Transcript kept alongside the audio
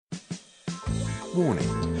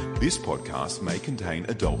Warning, this podcast may contain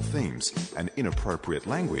adult themes and inappropriate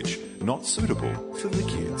language not suitable for the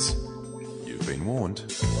kids. You've been warned.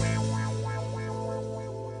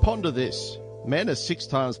 Ponder this. Men are 6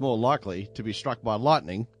 times more likely to be struck by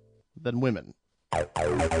lightning than women.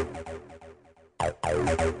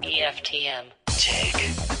 EFTM. Tech,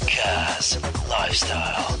 cars,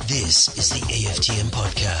 lifestyle. This is the EFTM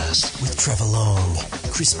podcast with Trevor Long,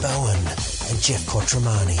 Chris Bowen, and Jeff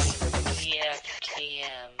Quattromani.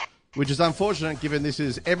 EFTM. Which is unfortunate given this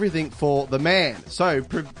is everything for the man. So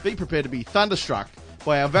be prepared to be thunderstruck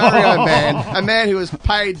by our very own man, a man who is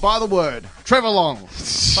paid by the word, Trevor Long.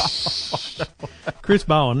 Chris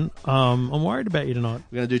Bowen, I'm worried about you tonight.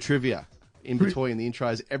 We're going to do trivia in between the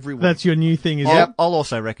intros every week. That's your new thing, is Yep. it? I'll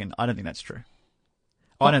also reckon, I don't think that's true.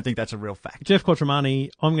 I don't think that's a real fact. Jeff Quattromani,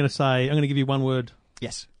 I'm going to give you one word.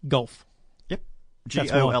 Yes. Golf. Yep.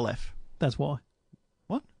 That's Golf. That's why.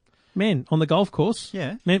 What? Men on the golf course.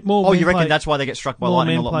 Yeah. More Oh, men you reckon play, that's why they get struck by more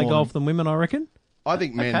lightning men a lot play more? golf than women, I reckon. I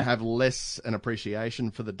think men Okay. have less an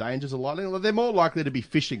appreciation for the dangers of lightning. They're more likely to be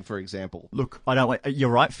fishing, for example. Look, you're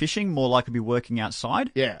right. Fishing, more likely to be working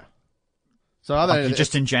outside. Yeah. So I don't Like,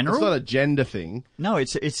 just in general? It's not a gender thing. No,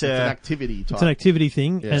 it's It's an activity type. It's an activity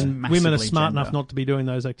thing, Yeah. and It's women are massively smart gender. enough not to be doing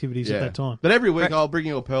those activities at that time. But every week I'll bring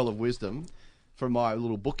you a pearl of wisdom from my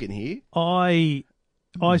little book in here. I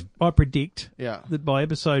predict Yeah. that by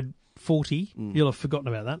episode 40, Mm. you'll have forgotten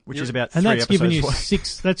about that. which is about And 3 that's given episodes you away.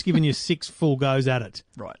 six. That's given you 6 full goes at it.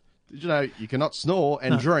 Right. Did you know you cannot snore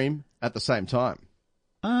and dream at the same time?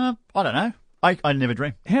 I don't know. I never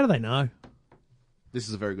dream. How do they know? This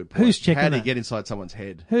is a very good point. Who's checking How do you that? get inside someone's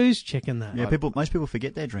head? Who's checking that? Yeah, most people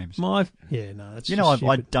forget their dreams. That's You know, just I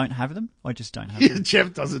stupid. don't have them. I just don't have them.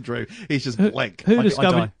 Jeff doesn't dream. He's just blank. Who I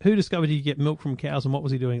discovered? don't. Who discovered you get milk from cows, and what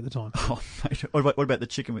was he doing at the time? Oh, mate, what about the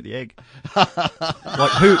chicken with the egg?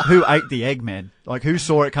 Like, who ate the egg, man? Like, who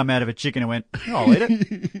saw it come out of a chicken and went, oh, I'll eat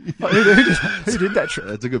it? Like, who did that?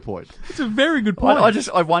 That's a good point. It's a very good point.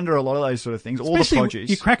 I wonder a lot of those sort of things. All Especially the produce.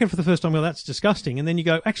 you crack it for the first time. Well, that's disgusting, and then you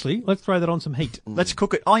go, actually, let's throw that on some heat. Let's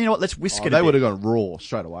cook it. Oh, you know what? Let's whisk it a They bit. would have gone raw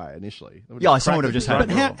straight away initially. They would Yeah, have someone cracked would have just it had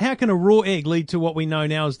But it. how can a raw egg lead to what we know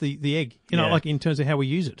now as the egg? You know, Yeah. like in terms of how we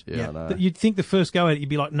use it. Yeah, I know. That you'd think the first go at it, you'd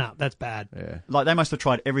be like, nah, that's bad. Yeah. Like, they must have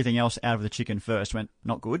tried everything else out of the chicken first, went,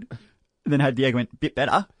 not good. And then had the egg, went, bit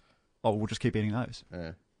better. Oh, we'll just keep eating those.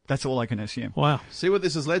 Yeah. That's all I can assume. Wow. See what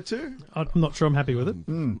this has led to? I'm not sure I'm happy with it.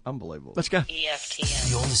 Unbelievable. Let's go.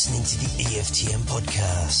 EFTM. You're listening to the EFTM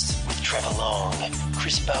podcast with Trevor Long,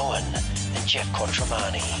 Chris Bowen, and Jeff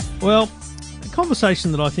Quattromani. Well, a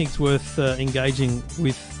conversation that I think is worth engaging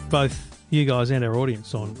with both you guys and our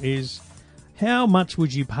audience on is how much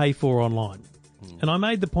would you pay for online? And I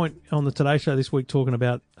made the point on the Today Show this week talking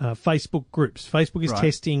about Facebook groups. Facebook is Right.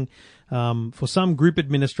 testing for some group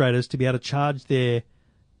administrators to be able to charge their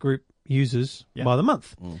group users by the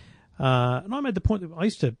month. And I made the point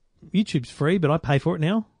that YouTube's free, but I pay for it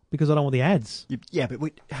now because I don't want the ads. Yeah,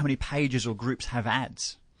 but how many pages or groups have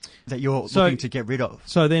ads that you're looking to get rid of?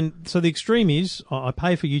 So the extreme is I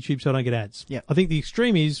pay for YouTube so I don't get ads. Yeah. I think the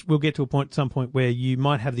extreme is we'll get to at some point where you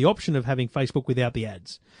might have the option of having Facebook without the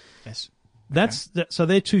ads. Yes. So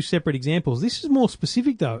they're 2 separate examples. This is more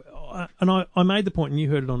specific though, and I made the point, and you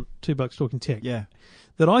heard it on 2 Bucks Talking Tech. Yeah.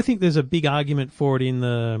 That I think there's a big argument for it in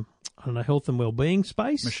the health and well-being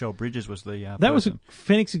space. Michelle Bridges was the That was a person.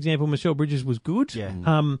 Phoenix example. Michelle Bridges was good. Yeah.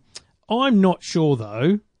 I'm not sure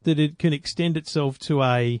though that it can extend itself to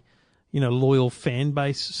a loyal fan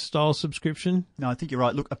base style subscription. No, I think you're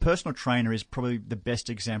right. Look, a personal trainer is probably the best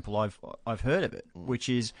example I've heard of it, which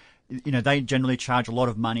is, they generally charge a lot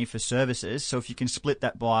of money for services. So if you can split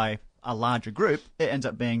that by a larger group, it ends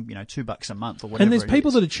up being, $2 a month or whatever. And there's it people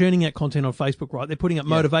is. that are churning out content on Facebook, right? They're putting up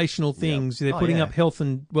motivational things. They're Oh, putting yeah. up health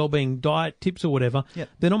and well-being diet tips or whatever. Yep.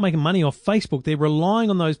 They're not making money off Facebook. They're relying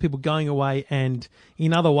on those people going away and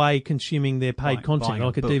in other way consuming their paid content, buying a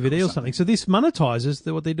like a book DVD or or something. So this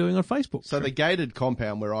monetizes what they're doing on Facebook. So the gated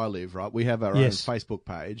compound where I live, right, we have our Yes. own Facebook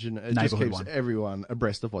page, and it just Neighbourhood keeps one. everyone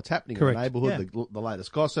abreast of what's happening Correct. in the neighbourhood, the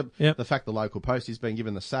latest gossip, Yep. the fact the local post is being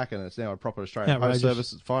given the sack and it's now a proper Australian Outrageous. post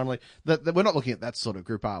service. Finally, that we're not looking at that sort of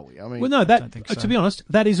group, are we? I mean, Well, no, don't think so. to be honest,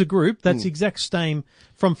 that is a group. That's the exact same,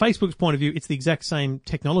 from Facebook's point of view, it's the exact same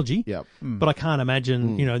technology. Yep. But I can't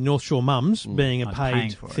imagine, North Shore Mums being a Like paying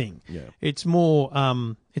paid for it. thing. Yeah. It's more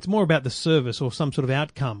about the service or some sort of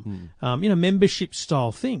outcome, membership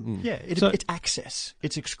style thing. Yeah, it's access.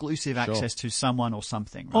 It's exclusive access to someone or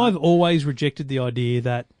something. Right? I've always rejected the idea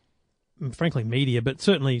that, frankly, media, but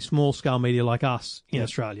certainly small scale media like us in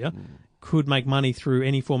Australia, could make money through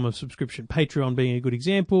any form of subscription. Patreon being a good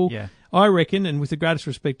example. Yeah. I reckon, and with the greatest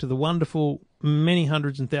respect to the wonderful many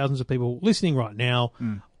hundreds and thousands of people listening right now,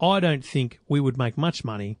 I don't think we would make much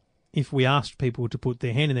money if we asked people to put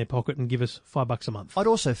their hand in their pocket and give us $5 a month. I'd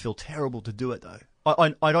also feel terrible to do it though.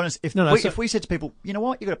 I'd honestly, if we said to people, you know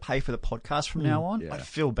what, you got to pay for the podcast from now on, I'd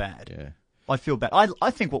feel bad. Yeah. I'd feel bad.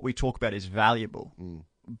 I think what we talk about is valuable,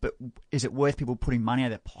 but is it worth people putting money out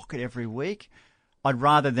of their pocket every week? I'd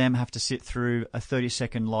rather them have to sit through a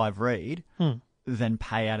 30-second live read than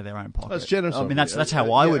pay out of their own pocket. That's generous. I mean, of you. that's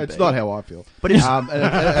how I would It's be. not how I feel. But it's,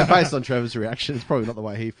 and based on Trevor's reaction, it's probably not the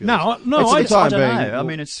way he feels. No, It's I the I time don't being. know. I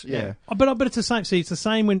mean, it's yeah. But it's the same. See, it's the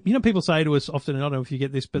same when people say to us often, and I don't know if you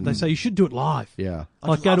get this, but they say you should do it live. Yeah.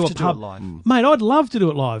 Like go to a do pub, it live. mate. I'd love to do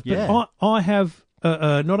it live, but Yeah. I have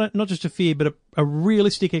not just a fear, but a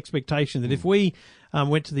realistic expectation that if we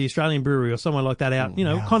went to the Australian Brewery or somewhere like that out,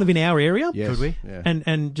 kind of in our area, Yes. Could we? Yeah.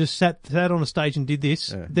 and just sat on a stage and did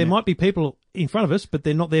this, there might be people in front of us, but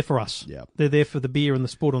they're not there for us. Yeah. They're there for the beer and the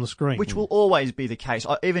sport on the screen. Which will always be the case,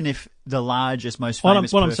 even if the largest, most what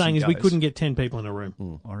famous I'm person saying is we goes. couldn't get 10 people in a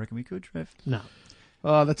room. I reckon we could, Trev. No.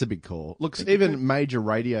 Oh, that's a big call. Look, even major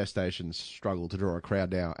radio stations struggle to draw a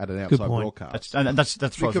crowd now at an outside point. broadcast. That's what I was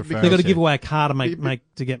Because- referring They've got to to. give away a car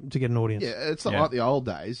to get an audience. Yeah, it's not Yeah. like the old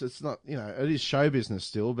days. It's not, it is show business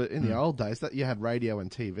still, but in the old days that you had radio and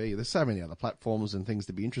TV. There's so many other platforms and things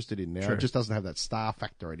to be interested in now. True. It just doesn't have that star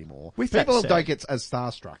factor anymore. With that People said- don't get as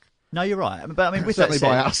starstruck. No, you're right. But I mean, with that Certainly said,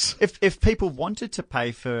 by us. if people wanted to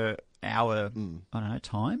pay for our, I don't know,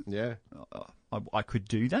 time, Yeah, I could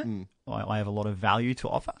do that. I have a lot of value to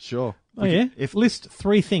offer. sure. Oh yeah. if- List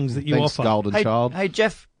 3 things that you Thanks, offer. Golden Child. Hey,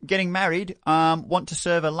 Jeff, getting married. Want to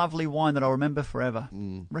serve a lovely wine that I'll remember forever.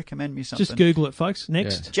 Recommend me something. Just Google it, folks.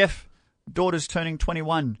 Next. Jeff, daughter's turning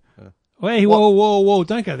 21. Hey, whoa!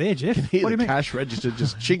 Don't go there, Jeff. Hear What do you the mean? cash register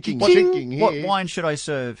just chinking, What- chinking here. What wine should I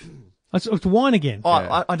serve? It's wine again.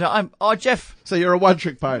 Oh, Jeff. So you're a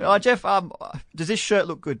one-trick pony. Oh, Jeff. Does this shirt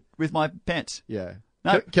look good with my pants? Yeah.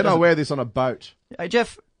 No, Can I doesn't. wear this on a boat? Hey,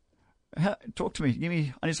 Jeff. Talk to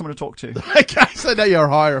me. I need someone to talk to. Okay, so now you're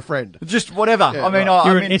hire a friend. Just whatever. Yeah, I mean, right.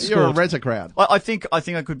 You're I an mean, escort. You're a rent a crowd. I think I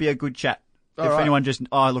could be a good chat. All If right. anyone just,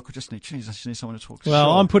 look, I just need someone to talk to. Well,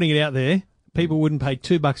 Sure. I'm putting it out there. People wouldn't pay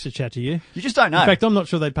 $2 to chat to you. You just don't know. In fact, I'm not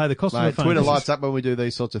sure they'd pay the cost of Mate, the phone. Twitter lights up when we do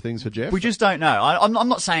these sorts of things for Jeff. we just don't know. I'm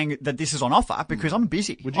not saying that this is on offer because I'm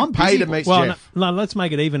busy. Would you I'm pay busy. to meet Well, Jeff? no, let's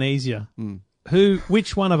make it even easier.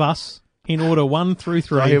 Which one of us, in order 1 through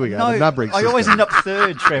 3, Oh, here we go. No, the numbering I always system. end up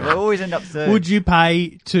third, Trevor. I always end up third. would you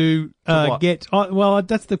pay to what? get? Well,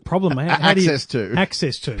 that's the problem. How do you- Access to.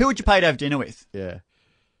 access to. Who would you pay to have dinner with? Yeah.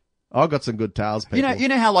 I've got some good tales, people. You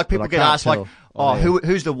know how like people But I get can't asked like, tell on air.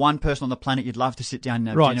 who's the one person on the planet you'd love to sit down and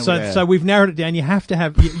have Right, dinner so with? so we've narrowed it down. You have to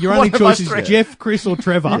have your One only of us choice is three. Jeff, Chris, or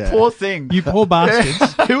Trevor. Yeah. Poor thing. You poor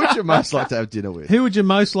bastards. Who would you most like to have dinner with? Who would you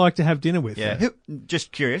most like to have dinner with? Yeah.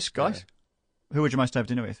 Just curious, guys. Who would you most have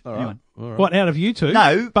dinner with? All right. Anyone? All right. What out of you two?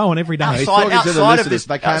 No. Bowen every day. He's Outside- talking to the outside of listeners. this-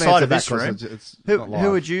 They can't outside answer of that this room. because it's not live.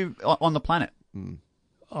 Who would you on the planet?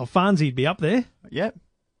 Oh, Farnsey'd be up there. Yeah.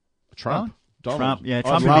 Trump? Donald? Trump. Yeah. I'd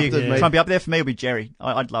Trump love would to be. meet Trump be up there for me. Would be Jerry.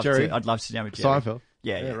 I'd love Jerry? to. I'd love to sit down with Jerry. Seinfeld?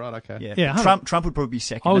 Yeah. Yeah, right, okay. Yeah. Yeah, Trump would probably be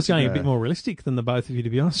second. I was That's going a good. bit more realistic than the both of you, to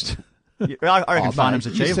be honest. Yeah, I reckon Oh, Farnham's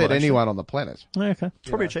mate, achievable. You said actually. anyone on the planet. Okay. It's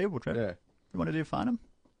probably achievable, Trev. Yeah. You want to do Farnham?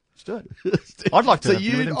 Let's do it. I'd like to. So have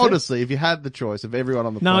dinner with you, him too. honestly, if you had the choice of everyone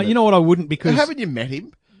on the No, planet. you know what? I wouldn't because haven't you met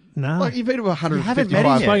him? no. Like, you've been to haven't met him yet. Spoken to him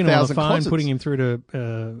on the 155,000 phone, concerts. putting him through to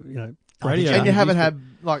radio. And you haven't interviews, had,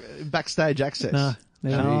 like, backstage access. No,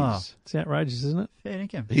 never. Ah. Jeez. It's outrageous, isn't it? Yeah, you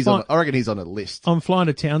can. He's on, I reckon he's on a list. I'm flying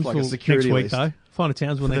to Townsville Like a security next week, list. though. Flying to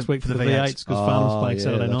Townsville For next the- week for for the the V8s V8s. because Farnham's playing yeah,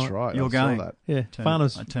 Saturday that's night. right. You're I saw going. that. Yeah, Turned-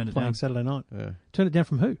 Farnham's I turned it playing down. Saturday night. Yeah. Turn it down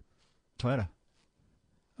from who? Toyota.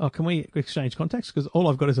 Oh, can we exchange contacts? Because all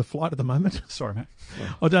I've got is a flight at the moment. Sorry, mate.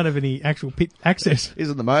 I don't have any actual pit access.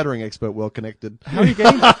 Isn't the motoring expert well connected? How are you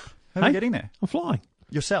getting there? How are Hey? you getting there? I'm flying.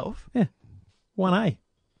 Yourself? Yeah. 1A.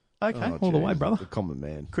 Okay. Oh, All the geez, way, brother. The common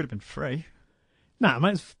man. Could have been free. No,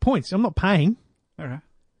 mate, it's points. I'm not paying. Okay.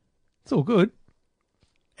 It's all good.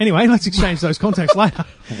 Anyway, let's exchange those contacts later.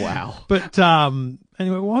 Wow. But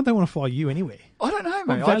anyway, why don't they want to fly you anyway? I don't know,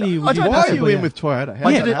 mate. value I would don't you know. Why are you possibly in have? with Toyota? How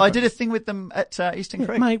I did did, that I happen? did a thing with them at Eastern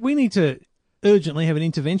Creek. Mate, we need to urgently have an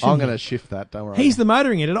intervention. I'm here. going to shift that. Don't worry. He's the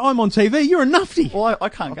motoring editor. I'm on TV. You're a nufty. Well, I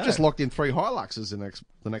can't I've go. just locked in 3 Hiluxes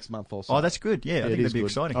the next month or so. Oh, that's good. Yeah, I Yeah, think it that'd is be good.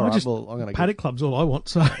 exciting. All right, just well, I'm going to Paddock Club's all I want,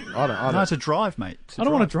 so I don't. No, it's a drive, mate. It's a I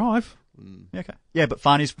don't want to drive. Yeah, okay. Yeah, but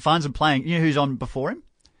Farns are playing. You know who's on before him?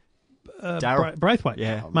 Darryl. Braithwaite.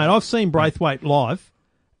 Yeah. Mate, I've seen Braithwaite live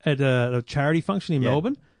at a charity function in Yeah.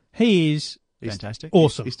 Melbourne. He is Fantastic.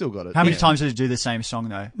 Awesome. He's still got it. How many Yeah. times does he do the same song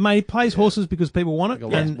though? Mate, he plays horses because people want it,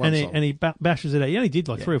 Like one song. and he bashes it out. He only did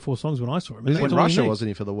like 3 or 4 songs when I saw him. He was in That's all he Russia, needs. wasn't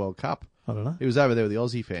he, for the World Cup? I don't know. He was over there with the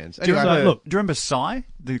Aussie fans. Do you Anyway, remember, look. do you remember Psy,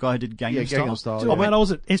 the guy who did Gangnam Yeah, Style? Gangnam Style, Oh, yeah. mate, I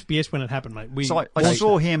was at SBS when it happened, mate. So I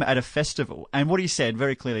saw him at a festival, and what he said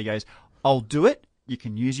very clearly, he goes, "I'll do it. You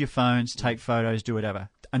can use your phones, take photos, do whatever,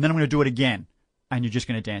 and then I'm going to do it again, and you're just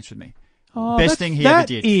going to dance with me." Oh, Best that's- thing he ever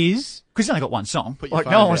did. That is... Because he's only got one song. Put your Like,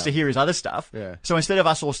 no phone one wants out. to hear his other stuff. Yeah. So instead of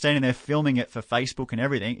us all standing there filming it for Facebook and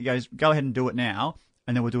everything, he goes, "Go ahead and do it now,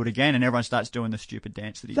 and then we'll do it again," and everyone starts doing the stupid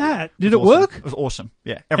dance that he Did it was awesome. work? It was awesome.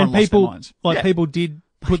 Yeah, And everyone lost their people, minds. like, Yeah. people did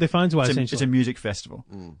put their phones away, It's essentially. a music festival.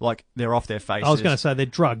 Like, they're off their faces. I was going to say they're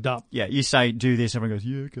drugged up. Yeah, you say, "Do this," everyone goes,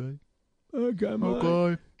 "Yeah, okay." Okay, mate.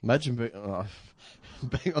 Okay. Imagine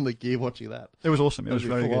being on the gear watching that. It was awesome. It was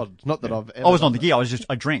That'd be very full good. on. Not that I've ever I wasn't on done the gear. I was just,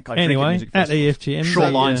 I drink. I drink Anyway, at music at festivals. EFTM, Short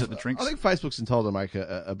they, lines uh, at the drinks. I think Facebook's entitled to make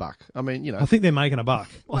a buck. I mean, you know. I think they're making a buck.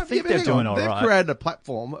 I think but they're hang doing on. all They've right. created a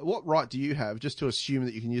platform. What right do you have just to assume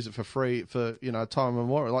that you can use it for free for, time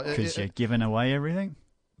memorial? Like, Because you're giving away everything.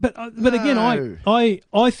 But again, No. I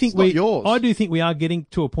think It's not yours. I do think we are getting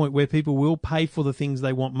to a point where people will pay for the things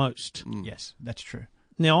they want most. Yes, that's true.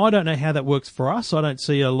 Now, I don't know how that works for us. I don't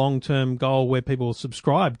see a long-term goal where people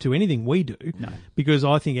subscribe to anything we do. No. Because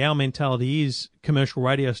I think our mentality is commercial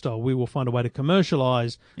radio style. We will find a way to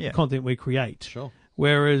commercialise Yeah. the content we create. Sure.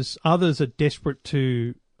 Whereas others are desperate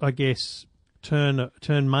to, I guess, turn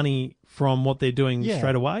money from what they're doing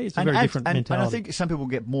straight away. It's a very ads- different and mentality. I think some people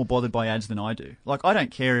get more bothered by ads than I do. Like, I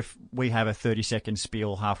don't care if we have a 30-second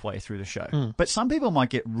spiel halfway through the show. But some people might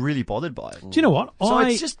get really bothered by it. Do you know what? So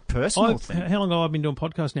it's just a personal thing. How long have I been doing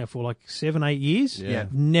podcasts now for? Like 7-8 years? Yeah.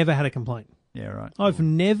 Never had a complaint. Yeah, right. I've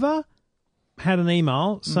never had an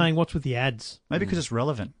email saying what's with the ads. Maybe because it's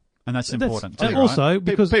relevant. And that's That's- important. and too, right? also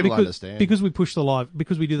because People understand. because we push the live,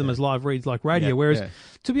 because we do them as live reads like radio. Yeah, whereas, yeah.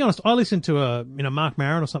 to be honest, I listen to Mark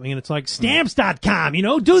Maron or something, and it's like stamps.com.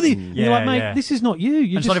 Do the. And you're like, Yeah, mate, yeah. this is not you.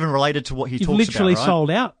 You It's not even related to what he You've talks literally about, right?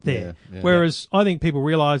 sold out there. Yeah, yeah. Whereas I think people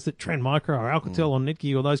realise that Trend Micro or Alcatel or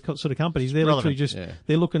Netgear or those sort of companies, they're literally Relevant. just Yeah.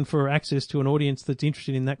 they're looking for access to an audience that's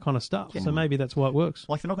interested in that kind of stuff. So maybe that's why it works.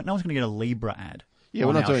 Like, no one's going to get a Libra ad. Yeah, we're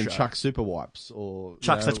on not our doing show. Chuck Super Wipes or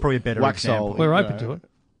Chuck's, that's probably a better Waxol, example. We're you open know. to it.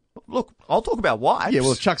 Look, I'll talk about wipes. Yeah,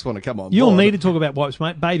 well, if Chuck's want to come on, You'll board, need to talk about wipes,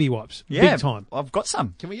 mate. Baby wipes, Yeah, big time. I've got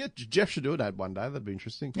some. Can we get Jeff should do an ad one day? That'd be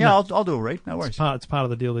interesting. Yeah, I'll do a read. No worries. It's part of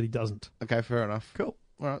the deal that he doesn't. Okay, fair enough. Cool.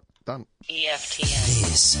 All right, done. EFTM.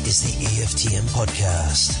 This is the EFTM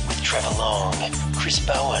podcast with Trevor Long, Chris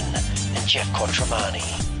Bowen, and Jeff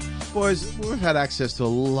Quattromani. Boys, we've had access to a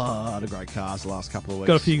lot of great cars the last couple of weeks.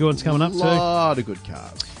 Got a few good ones coming up A too. lot of good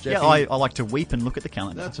cars. Yeah, Jeffy, I like to weep and look at the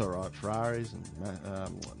calendar. That's all right. Ferraris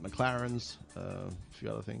and McLarens, a few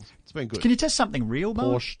other things. It's been good. Can you test something real,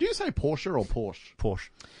 Mo? Porsche. Do you say Porsche or Porsche? Porsche.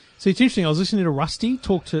 So it's interesting. I was listening to Rusty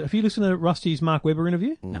talk to. Have you listened to Rusty's Mark Webber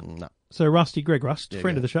interview? No. So Rusty, Greg Rust,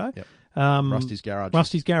 friend of the show. Yep. Um, Rusty's Garage.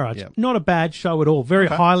 Rusty's Garage. Yep. Not a bad show at all. Very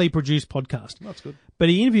highly produced podcast. That's good. But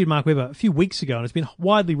he interviewed Mark Webber a few weeks ago, and it's been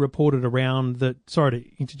widely reported around that. Sorry to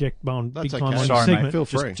interject, Bowen, That's big time okay. on your Sorry, segment. mate. Feel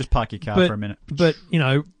free. Just park your car but, for a minute. But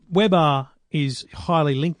Webber is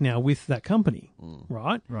highly linked now with that company,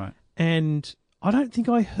 right? Right. And I don't think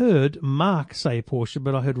I heard Mark say Porsche,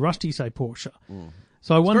 but I heard Rusty say Porsche.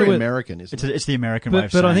 So I wonder Very whether, American, isn't it? It's the American way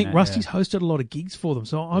of but saying I think it, Rusty's yeah. hosted a lot of gigs for them.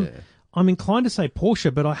 So I'm Yeah. I'm inclined to say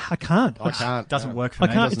Porsche, but I can't. I can't. Doesn't no. work for I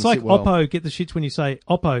me. can't. doesn't It's like sit well. Oppo. Get the shits when you say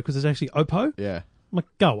Oppo because it's actually Oppo. Yeah. I'm like,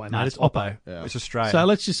 go away, No, mate. it's It's Oppo. Oppo. Yeah. It's Australia. So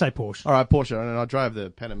let's just say Porsche. All right, Porsche. And I drove the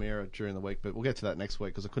Panamera during the week, but we'll get to that next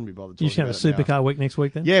week because I couldn't be bothered You talking should have a about it now. supercar week next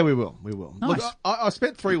week then? Yeah, we will. We will. Nice. Look, I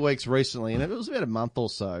spent 3 weeks recently, and it was about a month or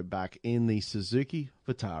so back in the Suzuki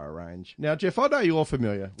Vitara range. Now, Jeff, I know you're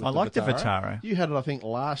familiar with I like the Vitara. You had it, I think,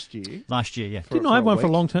 last year. Last year, yeah. Didn't I have one for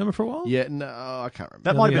week. long term for a while? Yeah, no, I can't remember.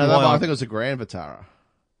 That might have No, been why I I think it was a Grand Vitara.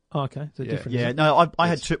 Oh, okay. It's a different. Yeah, is it? no, I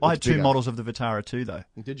had It's- two. I had it's two bigger. models of the Vitara too, though.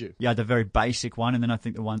 Did you? Yeah, the very basic one, and then I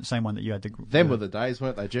think same one that you had. Them were the days,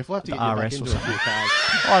 weren't they, Jeff? We'll have to The get you back RS or into a few cars.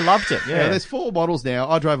 Oh, I loved it. Yeah, Yeah, there's 4 models now.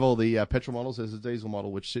 I drove all the petrol models. There's a diesel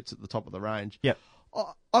model which sits at the top of the range. Yep.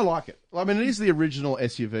 I like it. I mean, it is the original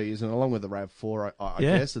SUVs, and along with the RAV4, I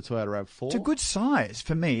Yeah. guess, the Toyota RAV4. it's a good size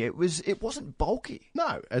for me. It wasn't bulky.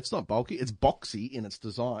 No, it's not bulky. It's boxy in its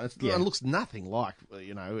design. Yeah. It looks nothing like,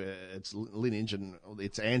 its lineage and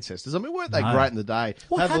its ancestors. I mean, weren't they No. great in the day?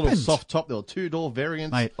 What Had a little happened? soft top. There were 2-door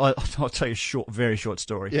variants. Mate, I'll tell you a very short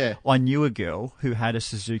story. Yeah. I knew a girl who had a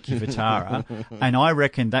Suzuki Vitara, and I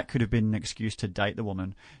reckon that could have been an excuse to date the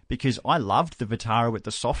woman because I loved the Vitara with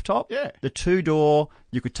the soft top. Yeah. The 2-door,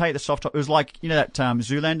 you could take the soft top. It was like, that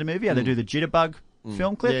Zoolander movie, how they do the jitterbug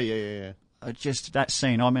film clip. Yeah. just that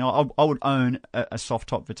scene. I mean, I would own a soft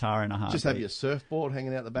top Vitara in a heartbeat. Just have your surfboard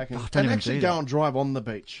hanging out the back, and don't even actually do go that. and drive on the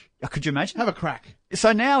beach. Could you imagine? Have a crack.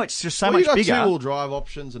 So now it's just so Well, much you got bigger. two-wheel drive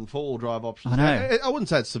options and four-wheel drive options. I know. I wouldn't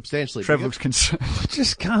say it's substantially Trev bigger. looks concerned. I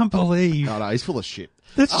just can't believe. No, he's full of shit.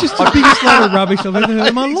 That's just the biggest load of rubbish I've ever heard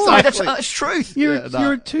in my No, life. that's truth. You're, Yeah, no.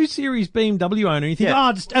 you're a 2 Series BMW owner and you think,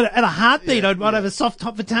 Yeah. just at a heartbeat, I'd have a soft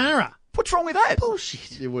top Vitara. What's wrong with that?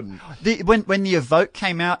 Bullshit. You wouldn't. When the Evoque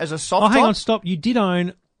came out as a soft Oh, top, hang on, stop. You did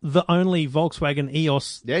own the only Volkswagen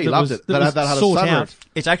EOS. Yeah, you that loved was, it. That, That had a sought sunroof. out.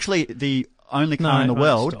 it's actually the only car No, in the no,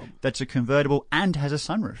 world stop. that's a convertible and has a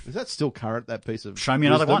sunroof. Is that still current, that piece of Show me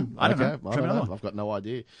another wisdom? one. I don't know. Okay, Show me I don't another know. one. I've got no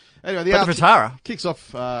idea. Anyway, the But the RT Vitara. kicks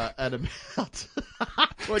off at about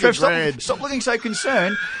 20 Trev, grand. stop looking so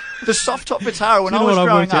concerned. The soft top Vitara when You I know was what I've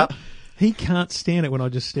growing worked out? up. He can't stand it when I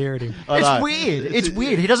just stare at him. I know. It's weird. It's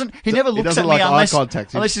weird. He never looks doesn't at me like eye unless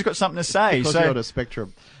contact. he's got something to say. Because So you're on a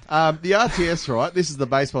spectrum. The RTS, right? This is the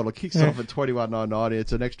base model. It kicks off at 21,990.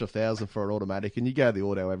 It's an extra $1,000 for an automatic, and you go to the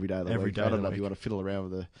auto every day of the Every week. day I of don't the know if you week. want to fiddle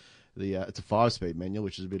around with the it's a 5-speed manual,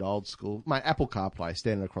 which is a bit old school. Mate, Apple CarPlay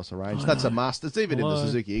standing across the range. That's a must. It's even in the Hello.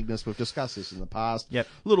 Suzuki Ignis. We've discussed this in the past. Yep.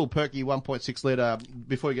 Little perky 1.6 litre.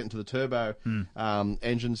 Before you get into the turbo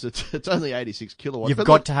engines, it's only 86 kilowatts. you've But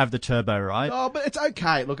got look, to have the turbo, right? Oh, but it's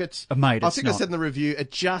okay. Look, it's. Mate, I it's think I not. said in the review,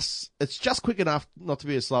 it's just quick enough not to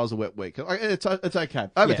be as slow as a wet week. It's okay.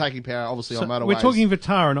 Overtaking power, obviously, So on motorways. we're talking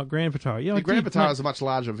Vitara, not Grand Vitara. Yeah, The I Grand did, Vitara mate. is a much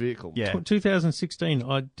larger vehicle. Yeah. 2016,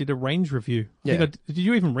 I did a range review. Yeah. Did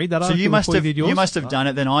you even read that So article you must before have did yours? you must have done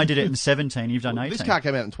it. Then I did it in 17. You've done 18. This car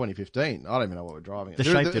came out in 2015. I don't even know what we're driving. The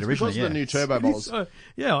Shape did it's originally, because yeah. of the new turbo models.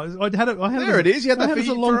 Yeah, I had it. I had There it is. You had I that it as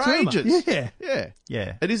a for long-termer. ages. Yeah. Yeah.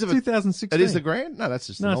 Yeah. It is a 2016. It is the Grand? No, that's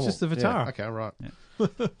just No, the it's normal. just the Yeah, Vitara. okay, right.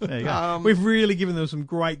 There you go. We've really given them some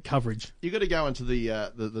great coverage. You got to go into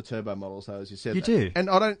the turbo models, though, as you said. You do. And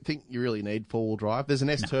I don't think you really need four-wheel drive. There's an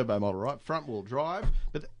S turbo model, right? Front-wheel drive,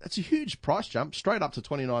 but that's a huge price jump, straight up to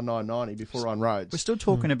 $29,990 before on roads. We're still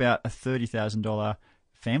talking about a $30,000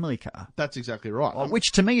 family car, That's exactly right.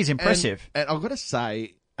 which to me is impressive. And I've got to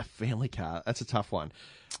say, a family car, that's a tough one.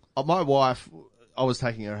 My wife, I was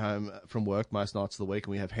taking her home from work most nights of the week,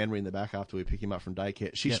 and we have Henry in the back after we pick him up from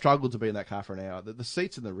daycare. She struggled to be in that car for an hour. The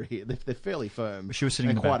seats in the rear, they're fairly firm. She was sitting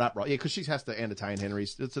and in the quite back. upright. Yeah, because she has to entertain Henry.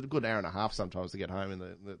 It's a good hour and a half sometimes to get home in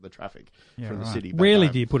the traffic from the right. city. back Rarely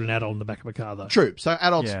home. do you put an adult in the back of a car, though. True. So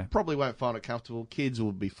adults Yeah. probably won't find it comfortable. Kids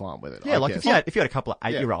will be fine with it. Yeah, I like guess. if you had a couple of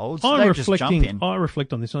 8-year-olds, I'm they'd just jump reflecting. in. I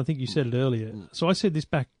reflect on this, and I think you said it earlier. So I said this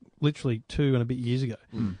back literally 2 and a bit years ago.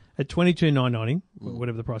 At $22,990,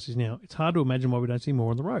 whatever the price is now, it's hard to imagine why we don't see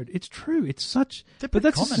more on the road. It's true. It's such. They're But pretty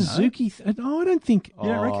that's common, a Suzuki. I don't think. You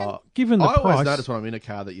don't reckon? Oh, Given the I price. always notice when I'm in a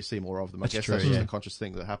car that you see more of them. I guess true, that's just yeah. a conscious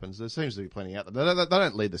thing that happens. There seems to be plenty out there. They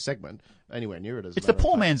don't lead the segment anywhere near it. As a It's the matter of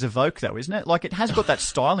poor fact. man's Evoque, though, isn't it? Like it has got that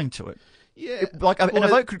styling to it. Yeah, Like an Well,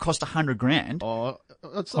 Evoque could cost $100,000. Oh,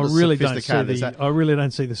 it's I not as really don't see sophisticated as the. that. I really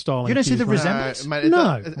don't see the styling. You don't see the cues, mate. resemblance? Mate,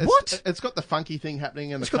 No. it's, What? It's got the funky thing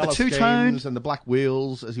happening and It's the got the colour two-tone. schemes and the black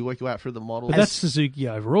wheels as you work your way out through the model. But that's Suzuki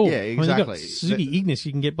overall. Yeah, I mean, you've got exactly. Suzuki Ignis,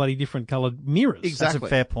 you can get bloody different coloured mirrors. Exactly. That's a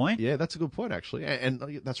fair point. Yeah, that's a good point actually, and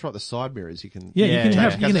that's right. The side mirrors you can. Yeah, Yeah, you can yeah.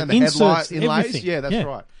 have and you know, the headlight inserts, inlays. everything. Yeah, that's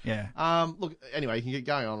right. Yeah. Look, anyway, you can get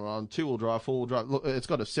going on 2-wheel drive, 4-wheel drive. Look, it's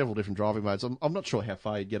got several different driving modes. I'm not sure how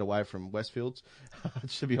far you'd get away from Westfields,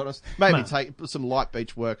 to be honest. Maybe No. take some light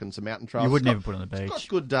beach work and some mountain trails. You would It's got- never put it on the It's beach.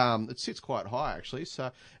 got good. It sits quite high actually,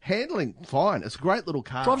 so handling fine. It's a great little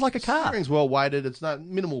car. Drives like a car. Steering's well weighted. It's no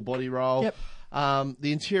minimal body roll. Yep.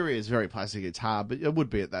 The interior is very plastic. It's hard, but it would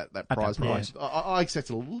be at that price price. point. I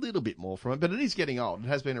expected a little bit more from it, but it is getting old. It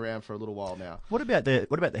has been around for a little while now. What about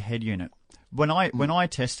the head unit? When I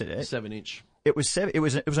tested it, 7-inch. it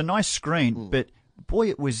was a nice screen, but boy,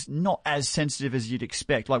 it was not as sensitive as you'd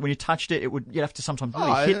expect. Like when you touched it, you'd have to sometimes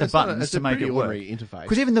really hit the it's not buttons it's to a make pretty it work. ordinary interface.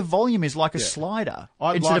 Because even the volume is like a slider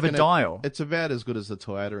I'd instead of a liken it- dial. It's about as good as the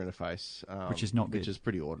Toyota interface, Which is not which good. is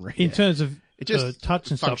pretty ordinary. In terms of It just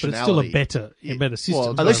touch and stuff, but it's still a functionality. better system. Well,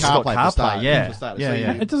 At least it's got CarPlay for CarPlay, starters, yeah. for starters. Yeah, So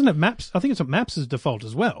yeah. you- It doesn't have maps. I think it's got maps as default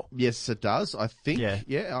as well. Yes, it does. I think. Yeah.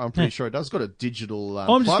 Yeah, I'm pretty sure it does. It's got a digital.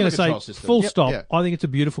 I'm just climate going to control say, system. full Yep, stop. Yeah. I think it's a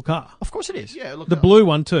beautiful car. Of course it is. Yeah, look, The blue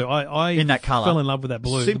one too. I In that colour. fell in love with that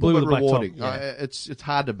blue. the simple blue but with the black rewarding. top. It's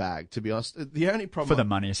hard to bag, to be honest. The only problem For the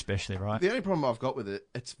money, especially, right? the only problem I've got with it,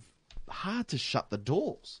 it's hard to shut the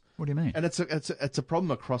doors. What do you mean? And it's a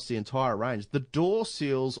problem across the entire range. The door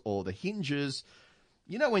seals or the hinges.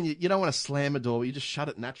 You know when you don't want to slam a door, but you just shut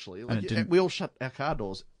it naturally. And it didn't. We all shut our car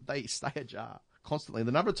doors; they stay ajar constantly.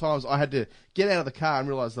 The number of times I had to get out of the car and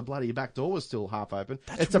realise the bloody back door was still half open.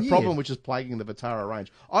 It's weird. a problem which is plaguing the Vitara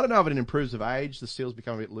range. I don't know if it improves with age, the seals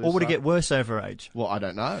become a bit looser. Or would it get worse over age? Well, I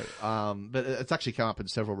don't know. But it's actually come up in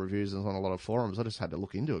several reviews and on a lot of forums. I just had to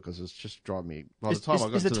look into it because it's just driving me. By the time I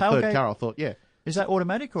got to the third car, I thought, yeah. Is that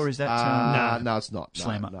automatic or is that no, it's not.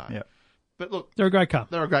 slammer? No. Yeah. But look, They're a great car.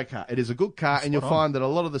 they're a great car. It is a good car, and you'll find that a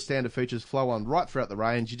lot of the standard features flow on right throughout the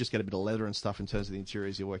range. You just get a bit of leather and stuff in terms of the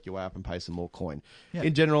interiors. You work your way up and pay some more coin. Yeah.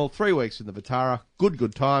 In general, 3 weeks in the Vitara,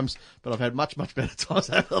 good times, but I've had much better times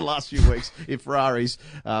over the last few weeks in Ferraris,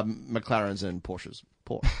 McLarens, and Porsches.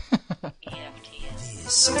 Poor. EFTM.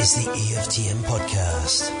 This is the EFTM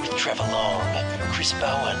podcast with Trevor Long, Chris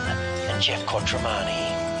Bowen, and Jeff Quattromani.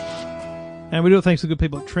 And we do it thanks to the good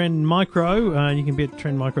people at Trend Micro. And you can get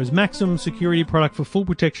Trend Micro's maximum security product for full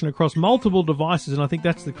protection across multiple devices. And I think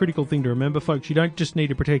that's the critical thing to remember, folks. You don't just need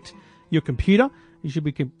to protect your computer. You should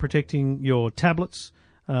be protecting your tablets,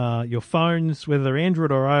 your phones, whether they're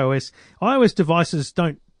Android or iOS. iOS devices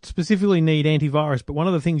don't specifically need antivirus, but one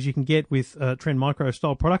of the things you can get with Trend Micro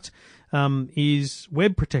style product is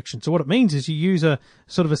web protection. So what it means is you use a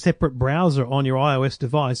sort of a separate browser on your iOS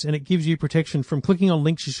device, and it gives you protection from clicking on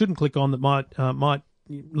links you shouldn't click on that might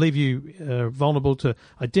leave you vulnerable to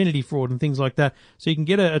identity fraud and things like that. So you can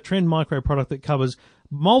get a Trend Micro product that covers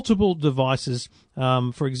multiple devices.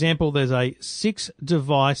 For example, there's a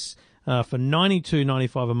 6-device for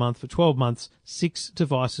 $92.95 a month for 12 months, 6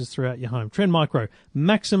 devices throughout your home. Trend Micro,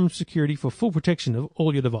 maximum security for full protection of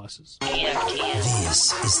all your devices. EFTM.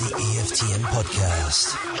 This is the EFTM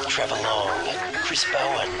podcast with Trevor Long, Chris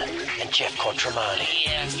Bowen, and Jeff Quattromani.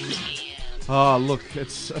 EFTM. Oh, look,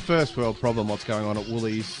 it's a first world problem what's going on at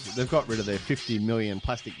Woolies. They've got rid of their 50 million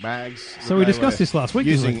plastic bags. So we discussed this last week,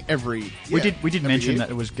 didn't we? Using every... We yeah, did every mention year. that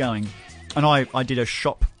it was going, and I did a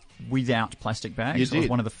shop without plastic bags. You I was did.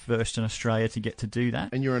 one of the first in Australia to get to do that.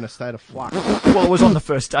 And you're in a state of flux. Well, it was on the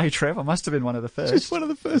first day, Trev. I must have been one of the first. Just one of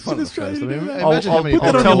the first One in of the first. Australia. I mean, to do that. imagine how many put that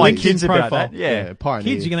I'll on tell your my LinkedIn kids about profile. that. Yeah.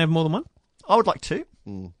 pioneer. Kids, you can have more than one? I would like 2.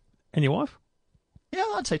 And your wife? Yeah,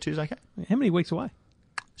 I'd say 2's okay. How many weeks away?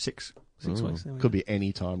 6. 6 weeks. There we Could go. be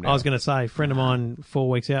any time now. I was going to say, friend of mine, 4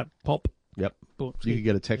 weeks out, pop. Yep. Boom. You could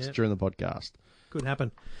get a text Yep. during the podcast. Could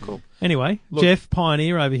happen. Cool. Anyway, Look- Jeff,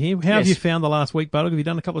 Pioneer over here. How have Yes. you found the last week, Buddy? Have you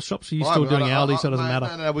done a couple of shops? Or are you still doing Aldi, so it doesn't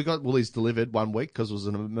matter? No, we got Woolies delivered 1 week because it was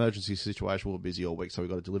an emergency situation. We were busy all week, so we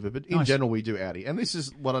got it delivered. But in Nice. general, we do Aldi. And this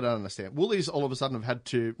is what I don't understand. Woolies all of a sudden have had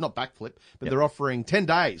to, not backflip, but they're offering 10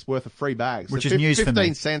 days worth of free bags. Which So is news for me.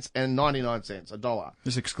 15 cents and 99 cents, $1.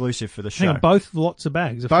 It's exclusive for the show. Hang on, both lots of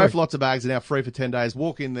bags. Are Both free. lots of bags are now free for 10 days.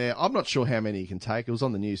 Walk in there. I'm not sure how many you can take. It was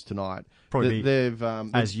on the news tonight. Probably they've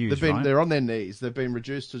as used, right? They're on their knees. They've been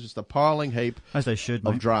reduced to just a piling heap As they should,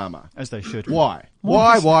 of mate. drama. As they should. Why? Well,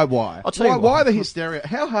 Why? I'll tell you why why. the hysteria?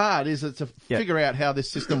 How hard is it to Yeah. figure out how this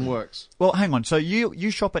system works? Well, hang on. So you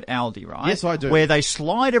shop at Aldi, right? Yes, I do. Where they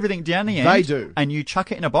slide everything down the end. They do. And you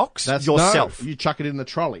chuck it in a box That's yourself. No, you chuck it in the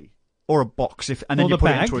trolley. Or a box, and then Or you the put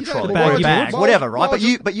bag. it into a You trolley. don't Or a bag bag, it. whatever, right? But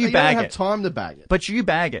you don't bag have it. time to bag it. But you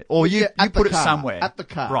bag it. Or you at put the it car, somewhere. at the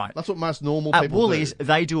car. Right. That's what most normal At people Woolies, do.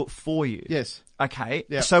 they do it for you. Yes. Okay.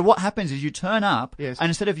 Yeah. So what happens is you turn up, Yes. and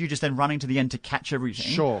instead of you just then running to the end to catch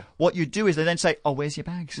everything, Sure. what you do is they then say, "Oh, where's your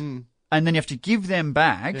bags?" And then you have to give them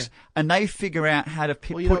bags, and they figure out how to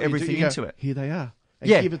Well, you know put what you do? everything You go, into it. Here they are. And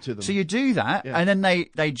Yeah. give it to them. So you do that, Yeah. and then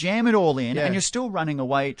they jam it all in, Yeah. and you're still running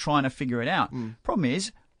away trying to figure it out. Problem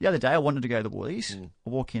is, the other day I wanted to go to the Woolies. I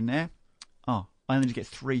walk in there. Oh, I only need to get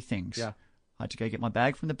 3 things. Yeah. I had to go get my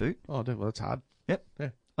bag from the boot. Oh, well, that's hard. Yep. Yeah.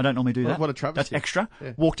 I don't normally do that. What a travesty. That's extra.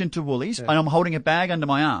 Yeah. Walked into Woolies, and I'm holding a bag under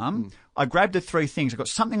my arm. I grabbed the 3 things. I've got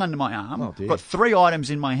something under my arm. Oh, dear. Got 3 items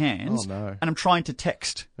in my hands. Oh, no. And I'm trying to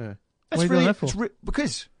text. Yeah. That's What are you doing really that for?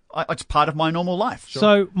 because it's part of my normal life.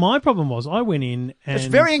 So my problem was I went in and It's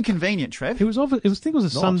very inconvenient, Trev. It was I think it was a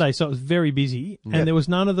Sunday, so it was very busy, and there was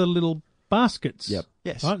none of the little baskets. Yep.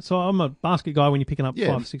 Yes. Right. So I'm a basket guy when you're picking up Yeah,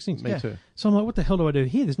 5 or 6 things. me too. So I'm like, what the hell do I do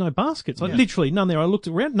here? There's no baskets. Like literally none there. I looked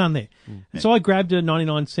around, none there. And so I grabbed a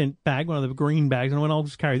 99-cent bag, one of the green bags, and I went, I'll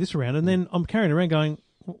just carry this around. And then I'm carrying it around, going,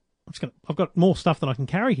 well, I've got more stuff than I can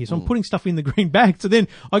carry here, so I'm putting stuff in the green bag. So then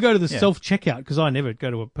I go to the self-checkout because I never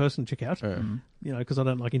go to a person checkout. You know, because I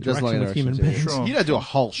don't like Just interaction like with human interactions, beings. Sure. You don't do a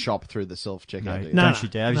whole shop through the self-checkout, do you? No, Don't you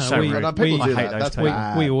dare. It's so we- rude. No, people we- do I hate that. those That's people.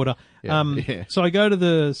 bad. We order. Yeah. So I go to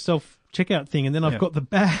the self-checkout thing, and then I've Yeah. got the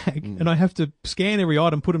bag, and I have to scan every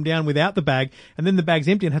item, put them down without the bag, and then the bag's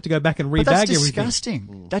empty, and have to go back and rebag But that's everything.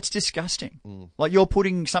 disgusting. That's disgusting. Like you're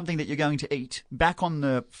putting something that you're going to eat back on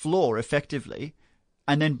the floor effectively,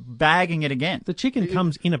 and then bagging it again. The chicken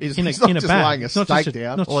comes in a He's in a not in a just bag. laying a It's not steak just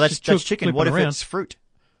down. not Well, that's just chicken. flipping What if around. it's fruit?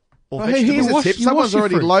 or Well, vegetables. here's a wash- tip. you Someone's wash your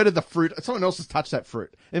already fruit. loaded the fruit. Someone else has touched that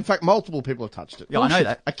fruit. In fact, multiple people have touched it. Yeah, I know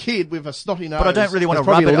that. A kid with a snotty nose. But I don't really want has to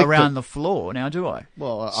rub probably it licked around the floor now, do I?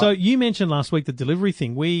 Well, So you mentioned last week the delivery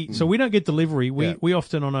thing. So we don't get delivery. Yeah. We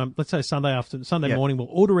often on a, let's say Sunday Yeah. morning, we'll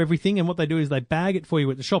order everything, and what they do is they bag it for you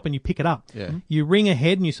at the shop and you pick it up. Yeah. You ring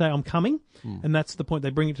ahead and you say, I'm coming. And that's the point. They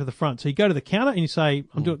bring it to the front. So you go to the counter and you say,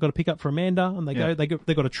 got to pick up for Amanda. And they Yeah.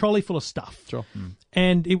 they've got a trolley full of stuff. Sure.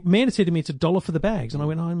 And Amanda said to me, it's $1 for the bags. And I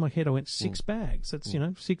went, in my head, I went, 6 bags. That's,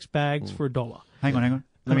 6 bags for $1. Hang on.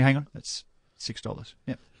 Let me hang on. That's $6.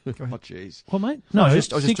 Yep. Go oh, ahead. jeez. What, mate? No, No, I was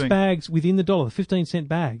just 6 doing- bags within the dollar, 15-cent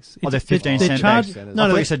bags. Oh, they're It's- 15-cent charging- bags. No, I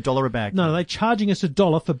thought they- you said $1 a bag. No, they're charging us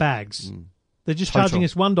 $1 for bags. They're just Total. charging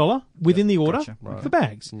us $1 within the order Gotcha. for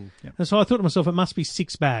bags. Yep. And so I thought to myself, it must be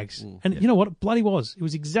 6 bags. And you know what? It bloody was. It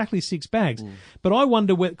was exactly 6 bags. But I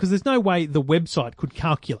wonder because there's no way the website could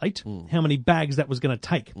calculate how many bags that was going to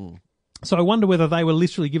take. So I wonder whether they were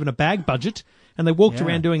literally given a bag budget and they walked Yeah.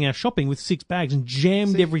 around doing our shopping with 6 bags and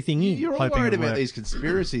jammed everything in. You're all hoping worried it about worked. these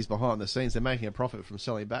conspiracies behind the scenes. They're making a profit from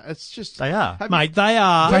selling back. It's just They are. Mate, they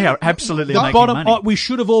are. They are absolutely The making bottom, money. we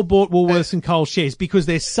should have all bought Woolworths and Coles shares because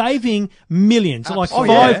they're saving millions, like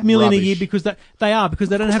Absolutely. $5 million a Rubbish. year because they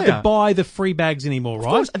don't have they to are. buy the free bags anymore, Of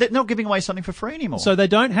right? course, they're not giving away something for free anymore. So they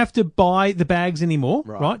don't have to buy the bags anymore,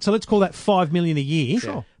 right? So let's call that $5 million a year.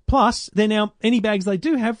 Sure. Plus, they're now any bags they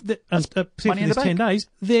do have that except for money in the this 10 days,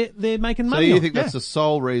 they're making So money. you on. think that's the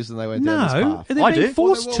sole reason they went down No, this path? they're I being do.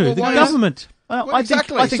 forced Well, to. well, The why is- government. well, Well, I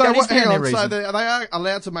exactly. think so that is the hang only on. So reason. they are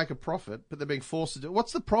allowed to make a profit, but they're being forced to do it.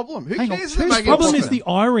 What's the problem? Who Hang on. cares if they're Whose making The problem a is profit? the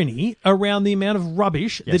irony around the amount of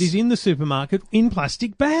rubbish that Yes. is in the supermarket in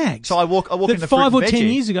plastic bags. So I walk that in the 5 fruit or and 10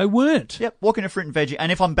 veggie. years ago weren't. Yep, walking a fruit and veggie, and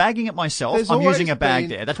if I'm bagging it myself, There's I'm always using a bag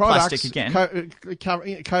been there. That's products plastic again.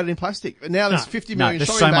 Coated in plastic. Now there's 50 No, million there's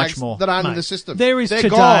shopping so much bags more. that aren't in Mate, the system. there is They're today-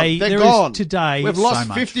 Gone. They're there is gone. today We've lost so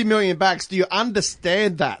much. 50 million bags. Do you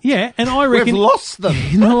understand that? Yeah, and I reckon We've lost them.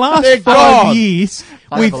 in the last They're 5 gone. years,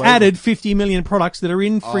 we've Unbelievable. added 50 million products that are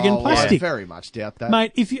in friggin' I plastic. very much doubt that.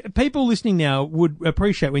 Mate, if people listening now would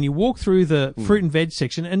appreciate when you walk through the fruit and veg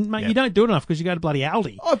section, and mate, you don't do it enough because you go to bloody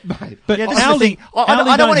Aldi. Oh, mate. But Yeah, this is Aldi, the thing. I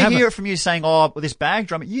Aldi don't want to have hear it from you saying, "Oh, this bag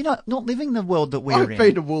drum." You're not living the world that we're I've in.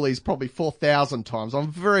 been to Woolies probably 4,000 times.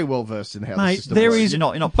 I'm very well versed in how the Mate, system there works. is You're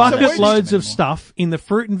not part of bucket that loads system of anymore. stuff in the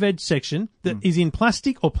fruit and veg section that is in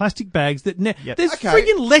plastic or plastic bags. Yep. There's Okay.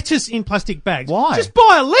 friggin' lettuce in plastic bags. Why? Just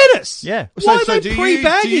buy a lettuce. Yeah. Why So are do they you,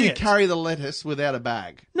 pre-bagging do you it? carry the lettuce without a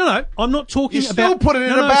bag? No, I'm not talking You about. still put it in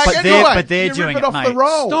no, a bag but anyway. but they're you doing rip it, it off the mate.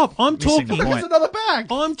 roll. Stop. I'm Missing talking. the Look, point. it's another bag.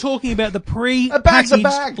 I'm talking about the bag's a pre-packaged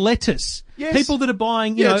bag. lettuce. Yes. People that are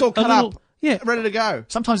buying, you Yeah, know, it's all a cut little, up. Yeah. Ready to go.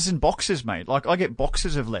 Sometimes it's in boxes, mate. Like I get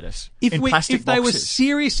boxes of lettuce in If plastic they were boxes.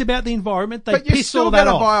 serious about the environment, they'd But you're piss still all that going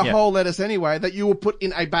to off. buy a Yeah. whole lettuce anyway that you will put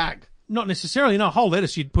in a bag. Not necessarily. No, whole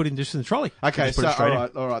lettuce you'd put in just in the trolley. Okay, Just put so it straight in.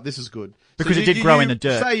 all right, this is good. Because So it did grow in the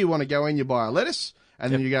dirt. Say you want to go in, you buy a lettuce,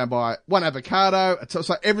 and then you go and buy one avocado.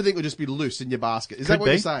 So everything will just be loose in your basket. Is that Could what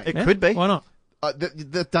be. you're saying? It Yeah? could be. Why not?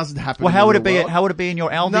 That doesn't happen. Well, in how the would it real be? world. How would it be in your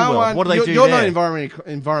Aldi No world? one. What do they you're, do You're there? not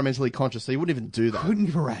environmentally conscious, so you wouldn't even do that. Couldn't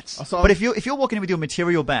give a rat's. So But if you're walking in with your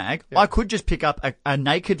material bag, I could just pick up a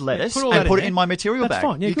naked lettuce put all and that put in it in there. my material That's bag.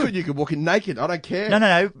 fine. Yeah, you good. could walk in naked. I don't care.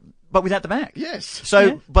 No, but without the bag. Yes. So,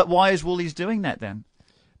 Yeah. but why is Woolies doing that then?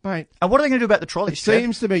 Mate, And what are they going to do about the trolleys? It Trev?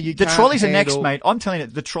 seems to me you the can't trolleys are next, handle- mate. I'm telling you,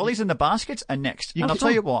 the trolleys and the baskets are next. And I'll tell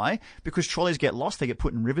fine. you why. Because trolleys get lost. They get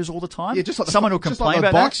put in rivers all the time. yeah, just like someone will just complain like the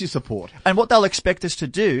about box that. you support. And what they'll expect us to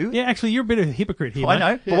do. Yeah, actually, you're a bit of a hypocrite here. I mate.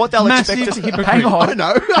 know, but what they'll Massive expect us hypocrite. hang on, I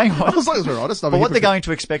know. hang on. As long as we're honest, I'm But a what they're hypocrite. going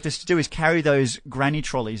to expect us to do is carry those granny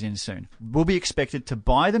trolleys in soon. We'll be expected to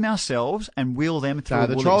buy them ourselves and wheel them through. No, a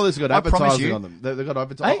the Woolies. trolleys got I promise advertising you, on them. They've got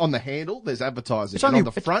advertising Hey? on the handle. There's advertising. It's And only- on the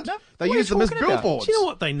it's- front, no, they what are use you them as talking about? billboards. Do you know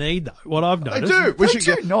what they need, though? What I've They noticed. do. We They should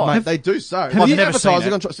do get. not. Mate, they do so. I've Like never seen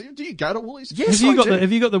advertising it. on. Do you go to Woolies? Yes, Have you I got do.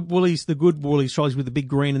 have you got the Woolies, the good Woolies trolleys with the big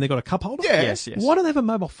green, and they've got a cup holder? Yeah. Yes, yes. Why do they have a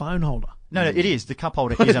mobile phone holder? No, it is. The cup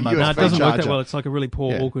holder is a mobile No, USB it phone. doesn't work that charger. well. It's like a really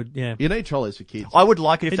poor, Yeah. awkward. Yeah, You need trolleys for kids. I would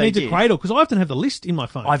like it if it they needs did. a cradle because I often have the list in my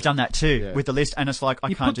phone. I've done that too Yeah. with the list, and it's like I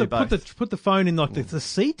you can't put do both. put the phone in like the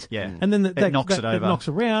seat. Yeah. and then It knocks it over. It knocks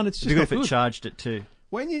around. It's It'd just be good not if it charged it too.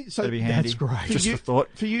 When you so That'd be handy. That's great. Just you- a thought.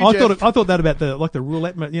 for you, I Jeff, thought that about the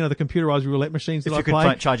roulette, the computerized roulette machines that If I you could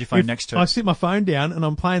play. charge your phone If next to I it. sit my phone down and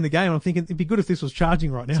I'm playing the game. And I'm thinking it'd be good if this was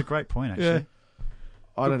charging right now. It's a great point, actually. Yeah.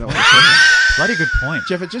 I don't know. What you're saying. Bloody good point.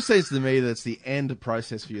 Jeff, it just seems to me that it's the end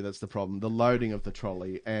process for you that's the problem. The loading of the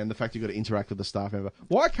trolley and the fact you've got to interact with the staff member.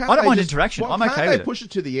 Why can't I don't they mind just- interaction. Why I'm can't okay they with it. push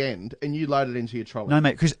it to the end and you load it into your trolley? No,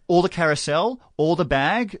 mate, because all the carousel, all the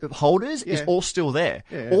bag holders is Yeah. all still there.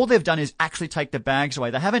 Yeah. All they've done is actually take the bags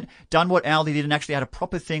away. They haven't done what Aldi did and actually had a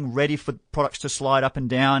proper thing ready for products to slide up and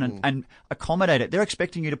down and accommodate it. They're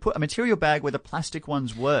expecting you to put a material bag where the plastic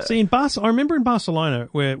ones were. See, I remember in Barcelona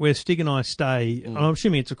where Stig and I stay. And I'm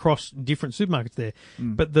assuming it's across different supermarkets there,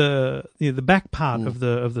 but the back part of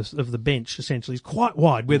the bench essentially is quite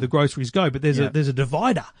wide where the groceries go. But there's a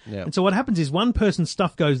divider, Yeah. and so what happens is one person's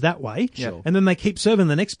stuff goes that way, Sure. and then they keep serving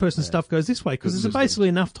the next person's stuff goes this way because there's basically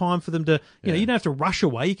enough time for them to you don't have to rush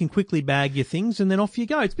away. You can quickly bag your things and then off you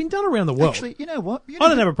go. It's been done around the world. Actually, you know what? I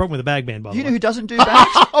don't have a problem with the bag ban, by the You know way. who doesn't do bags?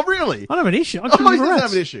 Oh, really? I don't have an issue. I Oh, couldn't he give a doesn't rat's.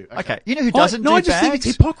 have an issue. Okay, you know who doesn't do I bags? just think it's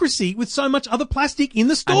hypocrisy with so much other plastic in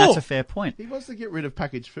the store. And that's a fair point. He wants to get rid of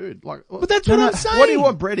packaged food. Like, But that's what I'm saying. What do you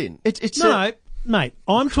want bread in? It's No, mate,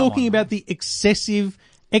 I'm talking on, about the excessive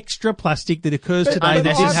extra plastic that occurs today but that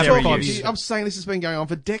this didn't is happen very 5 used. years ago. I'm saying this has been going on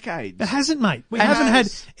for decades. It hasn't, mate. We It haven't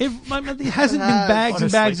has. there hasn't been bags and honestly.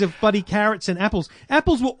 bags of bloody carrots and apples.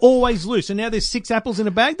 Apples were always loose, and now there's 6 apples in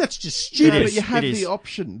a bag. That's just Yeah, stupid. but you have It is. the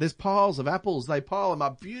option. There's piles of apples. They pile them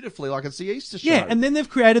up beautifully like it's the Easter show. Yeah, and then they've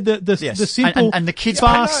created the Yes. simple, And the kids-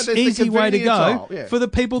 fast, I know, there's the easy way to convenience go aisle, yeah. for the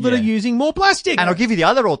people that Yeah. are using more plastic. And I'll give you the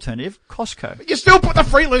other alternative, Costco. you still put the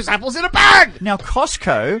free loose apples in a bag. Now,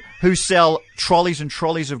 Costco, who sell trolleys and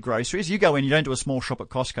trolleys of groceries, you go in, you don't do a small shop at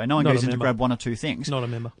Costco. No one Not goes a in to member. grab 1 or 2 things. Not a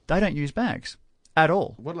member. They don't use bags at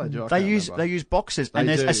all. What do they do? I They can't use remember. they use boxes, They and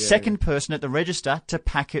there's do, a yeah, second person at the register to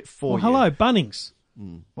pack it for Well, you. hello, Bunnings.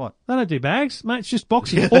 What? They don't do bags, mate. It's just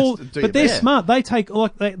boxes. Yeah, All, that's- do but they're your bag. smart. They take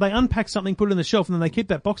they unpack something, put it in the shelf, and then they keep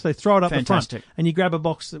that box. They throw it up the Fantastic. front, and you grab a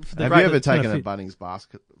box. For the Have grab you ever that's gonna taken a fit. Bunnings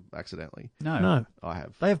basket accidentally? No. No, I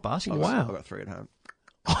have. They have baskets. Wow. I've got 3 at home.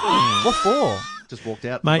 What for? Just walked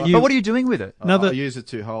out. Mate, But you- But what are you doing with it? Another- I use it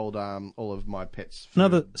to hold all of my pets. Food.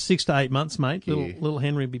 another 6 to 8 months, mate. Yeah. Little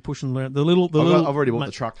Henry will be pushing around the little. I've already bought mate,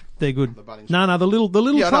 the truck. They're good. The Bunnings No, the little Yeah, I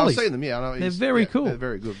know, I've trolleys. seen them. Yeah, I know. They're very cool. They're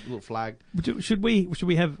very good. Little flag. Should we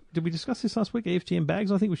have? Did we discuss this last week? EFTM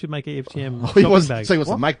bags. I think we should make EFTM He shopping wants, bags. so he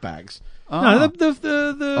wants to make bags. No,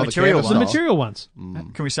 the material the ones. material ones.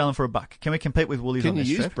 Can we sell them for $1? Can we compete with Woolies Can on you this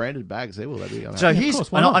use trip? branded bags? There will they be? So of here's,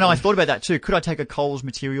 course, why I know, not? I know, I thought about that too. Could I take a Coles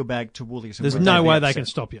material bag to Woolies? And There's would no be way they upset? can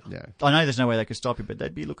stop you. yeah, I know there's no way they could stop you, but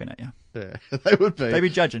they'd be looking at you. yeah, they would be. They'd be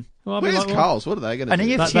judging. Well, I'd be Where's like, Coles? What are they going to An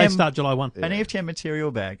do? EFT They start July 1. An EFTM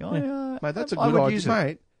material bag. Oh, yeah. Mate, that's a I good would idea, use it.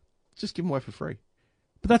 mate. Just give them away for free.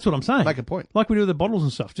 But that's what I'm saying. Make a point. Like we do with the bottles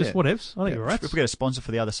and stuff. Just Yeah. whatevs. I think you're right. If we get a sponsor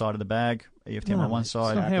for the other side of the bag, EFTM No, on one mate,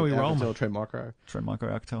 side, it's not how we roll, Alcatel, mate. Trend Micro. Trend Micro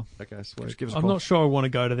Alcatel. Okay, sweet. Just give us a I'm call. not sure I want to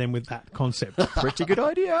go to them with that concept. Pretty good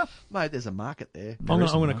idea. Mate, there's a market there. I'm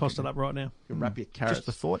is a going to market. cost it up right now. You can wrap your carrots. Just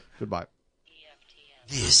the thought. Goodbye.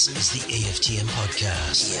 This is the EFTM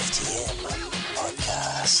podcast. EFTM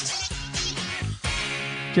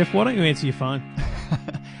podcast. Jeff, why don't you answer your phone?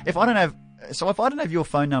 If I don't have your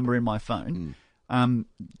phone number in my phone, I'm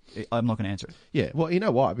not going to answer it. Yeah, well, you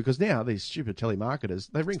know why? Because now these stupid telemarketers,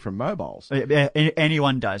 they ring from mobiles.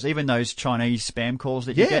 Anyone does, even those Chinese spam calls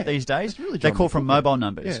that you Yeah. get these days. It's really they John call from McCool. mobile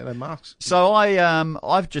numbers. Yeah, they masks. So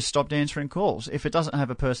I've just stopped answering calls. If it doesn't have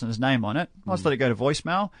a person's name on it, I just let it go to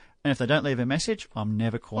voicemail. And if they don't leave a message, I'm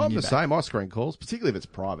never calling I'm you the back. same. I screen calls, particularly if it's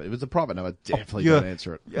private. If it's a private number, definitely you're- don't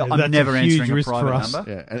answer it. Yeah, Yeah, I'm that's never a huge answering a risk for private us.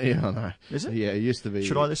 number. Yeah, and, yeah, I know. Is it? Yeah, it used to be.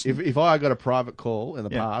 Should I listen? If I got a private call in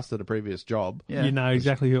the Yeah. past at a previous job, Yeah. You know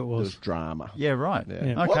exactly who it there was was. drama. Yeah, right. Yeah.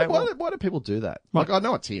 Yeah. Okay, Why do people do that? Like, I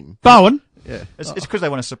know it's him. Bowen? Yeah. it's because they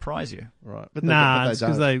want to surprise you. Right. But Nah, they it's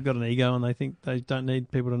because don't. they've got an ego and they think they don't need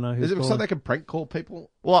people to know who's Is it so calling. they can prank call people?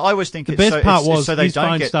 Well, I always think The it's best so, part it's was so they his don't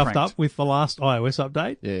phone get stuffed pranked. up with the last iOS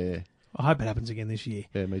update. Yeah. I hope it happens again this year.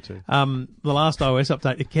 Yeah, me too. The last iOS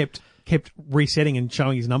update, it kept resetting and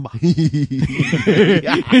showing his number.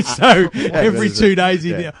 So every 2 days,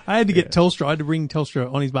 I had to get Telstra. I had to ring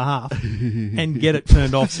Telstra on his behalf and get it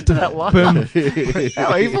turned off. that one?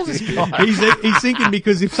 How evil is this guy? He's thinking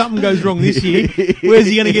because if something goes wrong this year, where's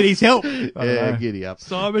he going to get his help? Yeah, giddy up.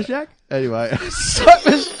 Cyber Shack? Anyway,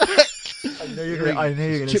 I knew you were going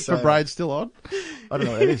to Chip for Braid still on? I don't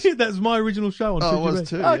know what that is. That's my original show on Oh, it 2GB. was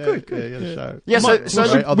too. Oh, yeah, good. Yeah, you had a show. Yeah, so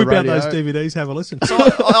On the Whip out those radio. DVDs, have a listen. So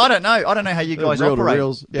I don't know. I don't know how you guys Reel to operate.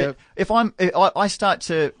 reels, yeah. But if I start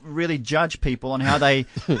to really judge people on how they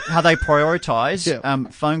prioritize Yeah.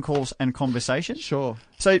 phone calls and conversations. Sure.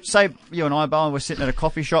 So say you and I, Bowen, we're sitting at a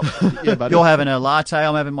coffee shop. Yeah, buddy. You're having a latte.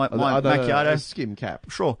 I'm having my I don't know, a macchiato. skim cap.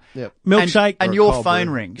 Sure. Yep. Milkshake. And Or a your cold phone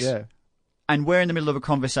brew. rings. Yeah. And we're in the middle of a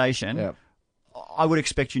conversation. Yeah. I would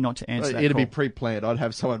expect you not to answer that It'd be call. pre-planned. I'd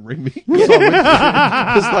have someone ring me.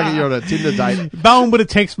 It's like you're on a Tinder date. Bowen would have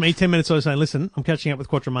texted me 10 minutes ago saying, listen, I'm catching up with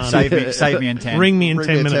Quattromani. Save me in 10. Ring me in Ring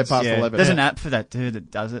 10 me at minutes. 10 past Yeah. 11. There's an app for that too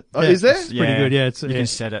that does it. Oh, is there? It's pretty good, yeah, you can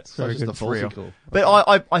set it. So it's just It's a real. falsy call.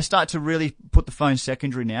 But I start to really put the phone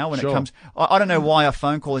secondary now when Sure. it comes. I don't know why a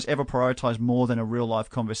phone call is ever prioritised more than a real life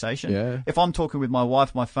conversation. Yeah. If I'm talking with my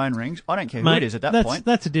wife, my phone rings. I don't care who Mate, it is at that that's, point.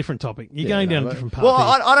 That's a different topic. You're Yeah, going no, down a but- different path. Well,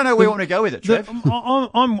 here. I don't know where you want to go with it, Trev.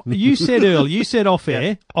 You said earlier, you said off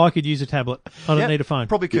air, I could use a tablet. I don't Yeah, need a phone.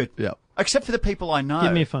 Probably could. Yeah. Except for the people I know.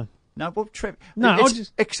 Give me a phone. No, well, Trev. No, it's- I'll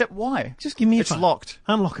just- Except why? Just give me a It's phone. locked.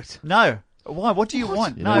 Unlock it. No. Why? What do you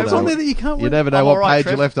want? You No, never It's know on what- there that you can't You win. never know I'm what all right, page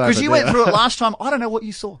Trev. you left over. Because you went through it last time. I don't know what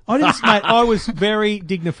you saw. I didn't, mate, I was very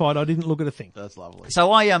dignified. I didn't look at a thing. That's lovely.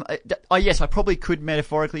 So yes, I probably could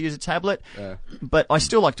metaphorically use a tablet, Yeah. but I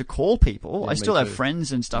still like to call people. I me still have too.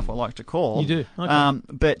 friends and stuff I like to call. You do? Okay.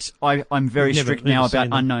 But I'm very You've never- strict never now seen about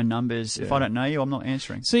them. unknown numbers. If I don't know you, I'm not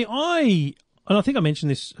answering. See, and I think I mentioned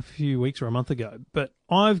this a few weeks or a month ago, but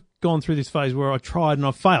I've gone through this phase where I tried and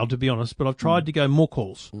I've failed, to be honest, but I've tried to go more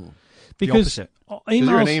calls. Because opposite. emails,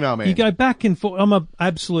 you're an email man. You go back and forth. I'm an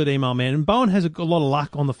absolute email man, and Bowen has a lot of luck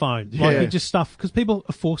on the phone. Like, Yeah. it just stuff, because people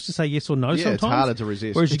are forced to say yes or no Yeah, sometimes. it's harder to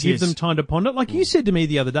resist. Whereas you It give is. them time to ponder. Like you said to me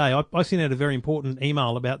the other day, I sent out a very important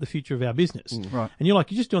email about the future of our business. Right. And you're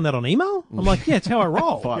like, you're just doing that on email? I'm like, yeah, it's how I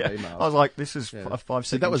roll. 5 Yeah. emails. I was like, this is a 5 See,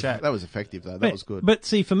 second that was chat. that was effective though. That was good. But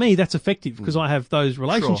see, for me, that's effective because I have those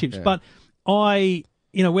relationships. yeah. But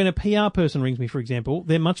when a PR person rings me, for example,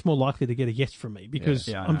 they're much more likely to get a yes from me because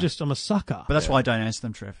Yeah, I I'm know. a sucker. But that's why I don't answer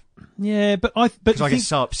them, Trev. Yeah, but I get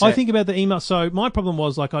so upset. I think about the email. So my problem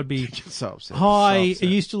was like I'd be, so upset. hi, So are upset.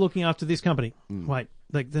 you still looking after this company? Wait,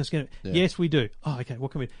 that's going to, yes, we do. Oh, okay.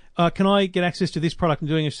 What can we do? Can I get access to this product? I'm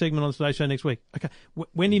doing a segment on the Today Show next week. Okay.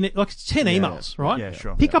 When do you need, like it's 10 emails, right? Yeah,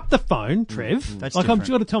 sure. Pick up the phone, Trev. That's like I've different.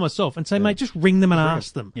 got to tell myself and say, mate, just ring them and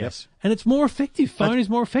ask them. Yes. And it's more effective. Phone is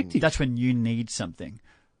more effective. That's when you need something.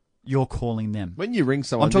 You're calling them. When you ring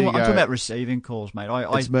someone, I'm talking, do you I'm talking go, about receiving calls, mate.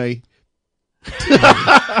 it's me.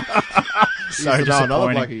 so No, another bloke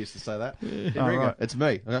disappointing. who used to say that. He'd Oh, ring her, right. it's me.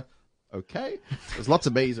 I go, okay. There's lots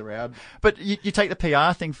of me's around. But you take the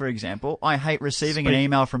PR thing, for example. I hate receiving an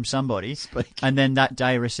email from somebody and then that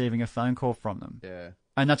day receiving a phone call from them. Yeah.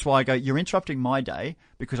 And that's why I go, you're interrupting my day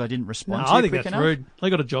because I didn't respond No, to you I think quick that's enough. rude. They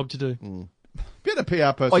got a job to do. If you had a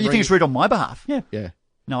PR person. Oh, you ring think it's rude on my behalf? Yeah. Yeah.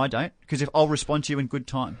 No, I don't. Because if I'll respond to you in good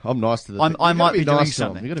time. I'm nice to the I you gotta might be doing nice to them.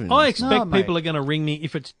 something. You gotta be I nice to them. expect No, mate. people are going to ring me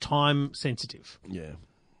if it's time sensitive. Yeah.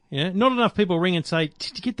 Yeah, not enough people ring and say,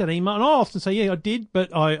 "Did you get that email?" And I often say, "Yeah, I did," but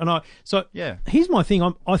So Yeah. here's my thing.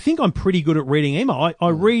 I think I'm pretty good at reading email.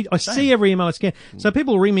 I see every email I scan. So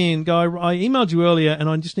people ring me and go, "I emailed you earlier, and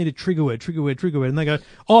I just need a trigger word," and they go,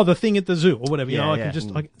 "Oh, the thing at the zoo or whatever." You Yeah, know, I yeah. can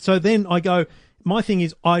just. So then I go. My thing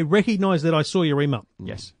is, I recognise that I saw your email.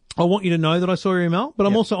 Yes. I want you to know that I saw your email, but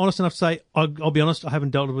I'm also honest enough to say, I'll be honest, I haven't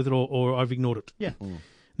dealt with it or I've ignored it. Yeah.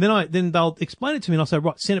 Then they'll explain it to me and I'll say,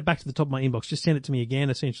 right, send it back to the top of my inbox. Just send it to me again,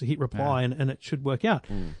 essentially hit reply and it should work out.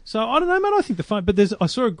 So I don't know, man. I think the phone, but I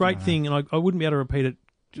saw a great thing and I wouldn't be able to repeat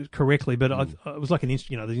it correctly, but it was like the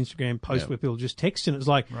Instagram post where people just text and it was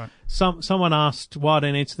like someone asked why I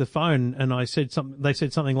didn't answer the phone and I said something, they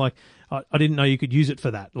said something like, I didn't know you could use it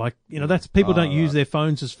for that. Like, that's people don't use their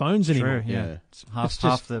phones as phones anymore. True, yeah. Yeah. It's half, It's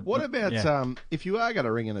half just- the. What about yeah. if you are going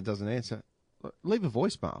to ring and it doesn't answer, leave a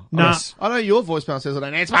voicemail. Nah. Yes. I know your voicemail says I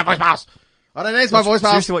don't answer my voicemails. I don't answer my That's voicemails.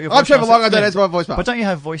 seriously what your I'm Trevor voicemail Long. I says. don't Yeah. answer my voicemail. But don't you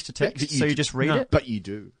have voice to text? But you So you do. just read No. it? But you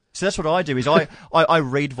do. So that's what I do is I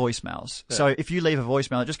read voicemails. So if you leave a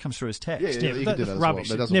voicemail, it just comes through as text. Yeah, Yeah, you but can do that's that as rubbish.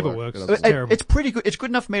 well. It But doesn't never work. works. It It's doesn't work. terrible. It's pretty good. It's good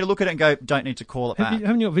enough for me to look at it and go, don't need to call it back.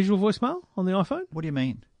 Haven't you got visual voicemail on the iPhone? What do you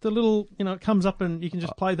mean? The little, it comes up and you can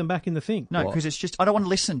just play them back in the thing. No, because it's just I don't want to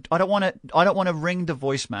listen. I don't want to ring the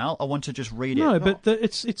voicemail. I want to just read it. No, but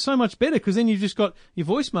it's so much better because then you've just got your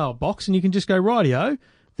voicemail box and you can just go rightio.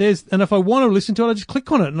 And if I want to listen to it, I just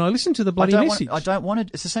click on it and I listen to the bloody message. I don't want it.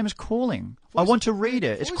 It's the same as calling. I want to read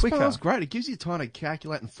it. It's quicker. Voicemail's great. It gives you time to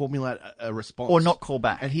calculate and formulate a response. Or not call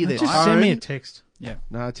back. And hear their Just tone. send me a text. Yeah.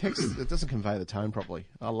 No, text, it doesn't convey the tone properly.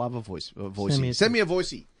 I love a voicey. Send Send me me a a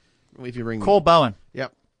voicey if you ring me. Call Bowen.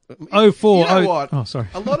 Yep. 04. You know what? Oh, sorry.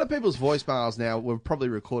 A lot of people's voicemails now were probably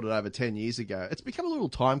recorded over 10 years ago. It's become a little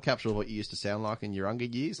time capsule of what you used to sound like in your younger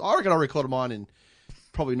years. I reckon I recorded mine in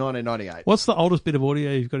probably 1998. What's the oldest bit of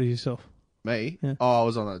audio you've got of yourself? Me? Yeah. Oh, I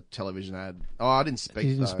was on a television ad. Oh, I didn't speak.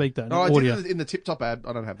 You didn't speak, though. No, I Audio. did in the Tip Top ad.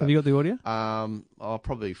 I don't have that. Have you got the audio?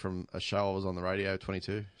 Probably from a show I was on the radio,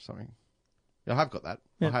 22 something. Yeah, I have got that.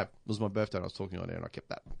 Yeah. I have. It was my birthday and I was talking on air and I kept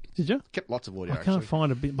that. Did you? Kept lots of audio. I can't actually.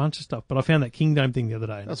 find bunch of stuff, but I found that Kingdom thing the other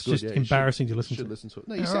day. And That's it's good. just yeah, you embarrassing should, to listen should to. listen to it.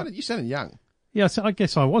 No, you sounded young. Yeah, so I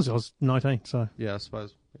guess I was 19, so. Yeah, I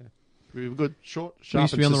suppose. Yeah. We were good, short, We sharp.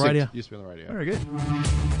 used to be and on the radio. succinct. Used to be on the radio. Very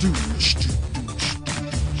good.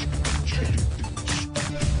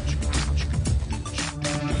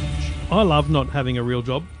 I love not having a real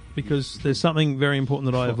job because there's something very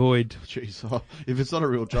important that I avoid. Jeez, if it's not a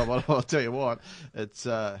real job, I'll tell you what, it's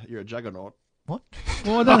you're a juggernaut. What?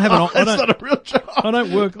 Well, I don't have an. It's not a real job. I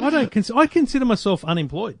don't work. I consider myself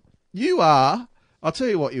unemployed. You are. I'll tell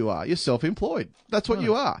you what you are. You're self-employed. That's what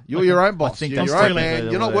you are. You're your own boss. think You're that's your own really man.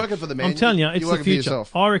 the You're not word. working for the man. I'm telling you, it's you're the working for future.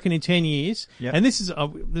 yourself. I reckon in 10 years, Yep. and this is this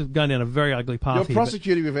is going down a very ugly path You're here, but-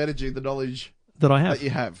 prosecuting with energy the knowledge that I have. that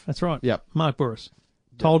you have. That's right. Yep. Mark Burris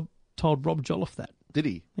told Rob Jolliffe that. Did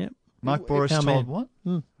he? Yep. Mark Boris Our told man.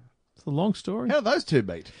 what? It's a long story. How did those two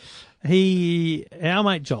meet? Our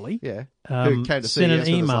mate Jolly, Yeah. Um, Who came to sent CES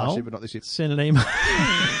an with us last email. year, but not this year. sent an email.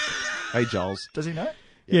 Hey, Giles. Does he know?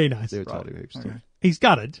 Yeah, he knows. They told him heaps. Okay. He's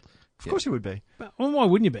gutted. Of course he would be. But, well, why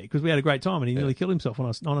wouldn't you be? Because we had a great time and he nearly killed himself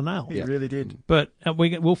on a nail. He really did. But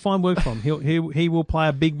we'll find work from him. He will play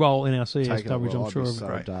a big role in our CS Taking it coverage, well, I'm I'd sure be of it. so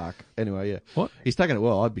Great. dark. Anyway, yeah. What? He's taking it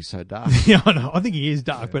well. I'd be so dark. Yeah, I know. I think he is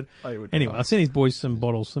dark, but Oh, he would be. anyway, I sent his boys some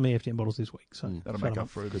EFTM bottles this week. So That'll shut make up. up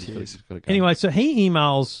for it. He's gotta go. Anyway, so he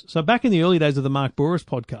emails. So back in the early days of the Mark Burris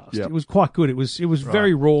podcast, Yep. it was quite good. It was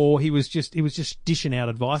very raw. He was just dishing out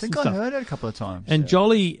advice I think and I stuff. heard it a couple of times. And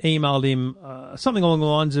Jolly emailed him something along the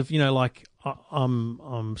lines of, like,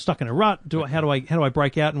 I'm stuck in a rut. How do I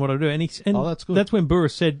break out and what do I do? And Oh, that's good. That's when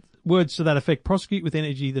Burris said words to that effect: prosecute with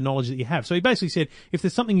energy the knowledge that you have. So he basically said, if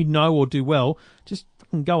there's something you know or do well, just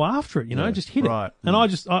fucking go after it. Just hit Right. it. And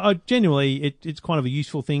I genuinely, it's kind of a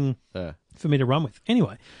useful thing Yeah. for me to run with.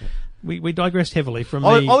 Anyway, we digressed heavily from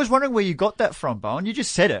I the. was wondering where you got that from, Bowen. You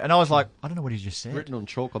just said it, and I was like, I don't know what he just said. Written on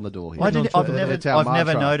chalk on the door here. I've It's never our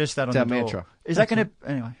mantra. noticed that on It's the our door. mantra. Is that going to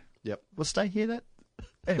anyway? Yep. We'll stay here. That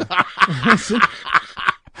anyway.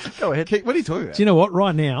 Go ahead. What are you talking about? Do you know what?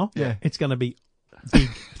 Right now, Yeah. it's going to be big.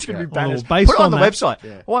 It's going to be Well, banners. based Put it on on the that- website.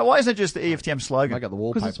 Yeah. Why isn't it just the EFTM slogan? Make up the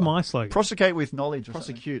wallpaper. Because it's my slogan. Prosecute with knowledge. Or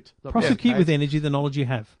something. Prosecute. Prosecute with energy the knowledge you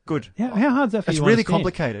have. Good. How hard's that for It's you? to really understand?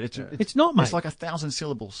 complicated. It's not, mate. It's like 1,000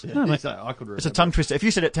 syllables. No, mate. I could remember. It's a tongue twister. If you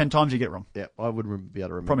said it 10 times, you get it wrong. Yeah, I wouldn't be able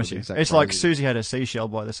to remember. Promise the you. exact It's like phrasing. Susie had a seashell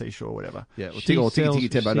by the seashore or whatever. Yeah, well, She Tiki sells Tiki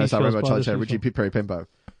Tempo, no, seashells sorry, by Charlie the Chan, Richie seashore. Perry Pembo.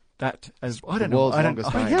 That as I The don't know. world's I don't.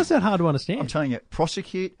 longest Mate, name. how's that hard to understand? I'm telling you,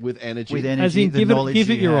 prosecute With energy. with energy. As in, the give it- knowledge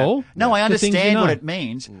give it you your have. all. No, I The things you understand know. what it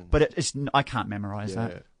means, but it's I can't memorize Yeah.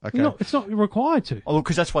 that. Okay. It's not required to. Oh,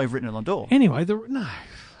 because that's why you've written it on the door. Anyway, no,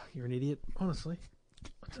 you're an idiot. Honestly.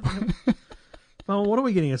 Well, what are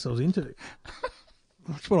we getting ourselves into?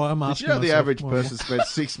 That's what I'm Did asking. you know the myself average more and more. person spends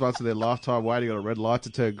 6 months of their lifetime waiting on a red light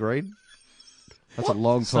to turn green? That's a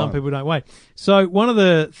long time. Some people don't wait. So one of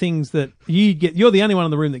the things that you get, you're the only one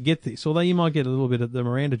in the room that get this, although you might get a little bit of the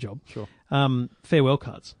Miranda job. Sure. Farewell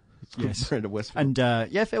cards. Yes. Brenda Westfield.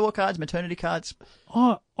 And farewell cards, maternity cards.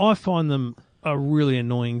 I find them a really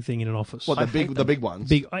annoying thing in an office. What, the big ones?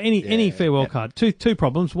 Big any Yeah, farewell card. Two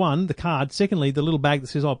problems. One, the card. Secondly, the little bag that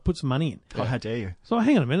says, "I'll put some money in." Oh, how dare you? So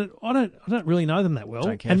hang on a minute. I don't really know them that well.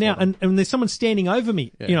 Don't care And now for them. and there's someone standing over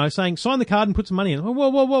me, saying, "Sign the card and put some money in."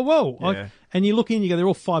 Whoa. Yeah. And you look in, you go, they're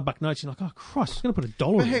all $5 notes. You're like, "Oh Christ, I'm going to put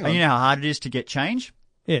 $1 in." And you know how hard it is to get change?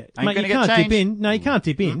 Yeah, Ain't mate, gonna you get can't dip change. in. No, you can't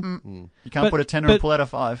dip in. You can't But- put a tenner but- and pull out a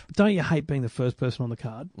 5. Don't you hate being the first person on the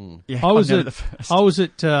card? Yeah, I was I'm never at the first. I was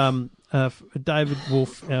at David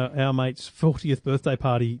Wolf, our mate's 40th birthday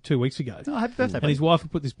party 2 weeks ago. Oh, happy birthday, And buddy. his wife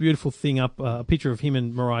had put this beautiful thing up, a picture of him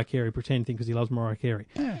and Mariah Carey, pretend thing because he loves Mariah Carey.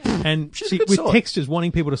 And She's a good with sort. texters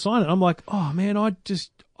wanting people to sign it, I'm like, oh man, I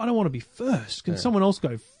don't want to be first. Can someone else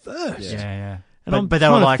go first? Yeah. And But they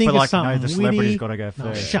were trying to like, think of no, something the celebrity's witty. got to go No,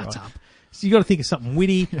 first. shut right? up. So you got to think of something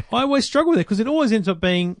witty. I always struggle with it because it always ends up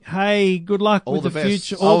being, hey, good luck All with the the best.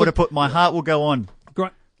 future. I would have put my heart will go on.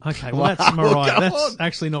 Great. Okay, well that's Mariah. That's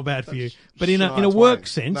actually not bad for you. But in a Shania work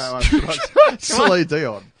Twain. sense, No, I'm Celine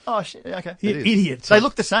Dion. Oh, shit. Okay. you is. idiot. They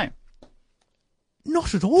look the same.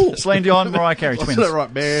 Not at all. Celine Dion, Mariah Carey, twins. Isn't that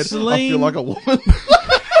right, man? I Celine- feel like a woman.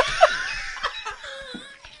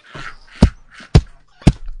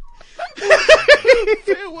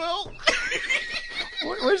 Farewell.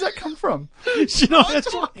 Where does that come from? Shania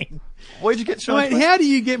Twain. Where'd you get Shania Wait, Twain? how do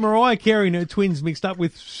you get Mariah Carey and her twins mixed up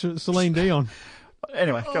with Celine Dion?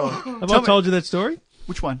 Anyway, go on. Have Tell I me- told you that story?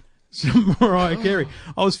 Which one? Mariah Carey.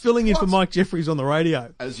 I was filling in for Mike Jeffries on the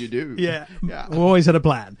radio. As you do. Yeah. Yeah. We always had a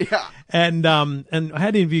plan. Yeah. And I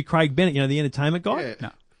had to interview Craig Bennett, the entertainment guy. Yeah.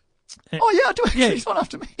 No. Oh, yeah, I do. Yeah. He's one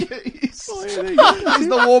after me. He's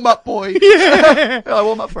the warm-up boy. Yeah. I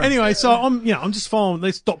warm up for him. Anyway, so I'm just following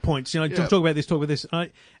these dot points. Yeah. Talk about this, talk about this.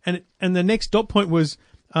 And the next dot point was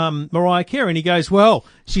Mariah Carey, and he goes, well,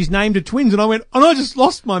 she's named her twins, and I went, and I just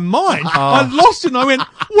lost my mind. I lost it, and I went,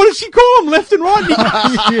 what did she call them, left and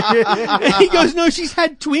right? And he goes, no, she's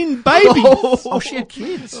had twin babies. Oh, she had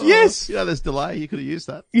kids. Yes. You know, there's delay. You could have used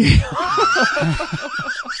that.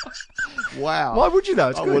 Wow. Why would you though?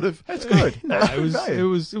 It's I good. would have. That's good. No, it was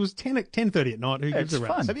 10:30 at night. Who gives It's a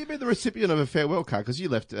rat's? fun. Have you been the recipient of a farewell card? Because you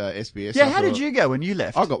left SBS. Yeah, after how did you go when you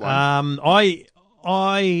left? I got one.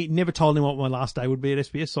 I never told him what my last day would be at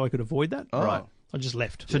SBS, so I could avoid that. Oh. Right. I just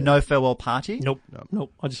left. So no farewell party? Nope.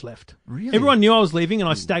 I just left. Really? Everyone knew I was leaving, and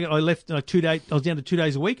I staggered. I left 2 days. I was down to 2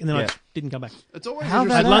 days a week, and then I Yeah. just didn't come back. It's always How I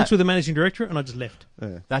about had that? lunch with the managing director, and I just left.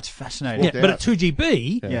 That's fascinating. Yeah, but at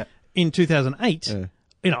 2GB Yeah. in 2008.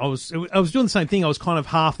 You know, I was doing the same thing. I was kind of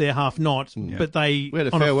half there, half not. But they We had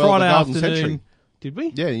a on farewell Friday to the Golden afternoon. Century. Did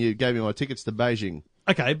we? Yeah, and you gave me my tickets to Beijing.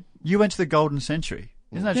 Okay, You went to the Golden Century.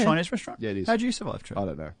 Isn't that a Chinese restaurant? Yeah, it is. How'd you survive, Trevor? I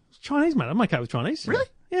don't know. Chinese, mate. I'm okay with Chinese. Really?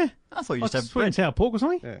 Yeah. I thought you Like just had sweet and bread. sour pork or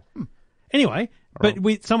something. Yeah. Anyway, but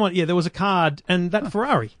with someone, there was a card and that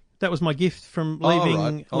Ferrari. That was my gift from leaving.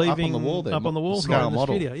 right. Oh, leaving up on the wall then. Up on the wall. Scale in the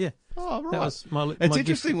model. studio, yeah. Oh, right. That was my. It's my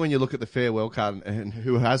interesting when you look at the farewell card and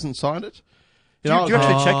who hasn't signed it. Do you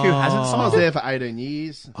actually check who hasn't I was signed it? there for 18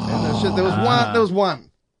 years. And there was one. There was one.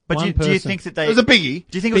 But One do you person. think that It they... was a biggie.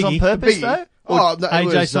 Do you think it was on Biggie. purpose, Biggie. though? Oh, no,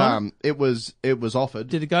 AJ sign it was offered.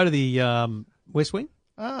 Did it go to the West Wing?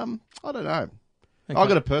 I don't know. Okay. I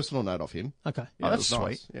got a personal note off him. Okay. Yeah, Oh, it that's was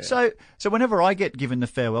sweet. nice. Yeah. So whenever I get given the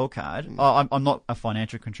farewell card, I'm not a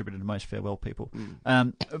financial contributor to most farewell people,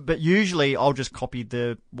 but usually I'll just copy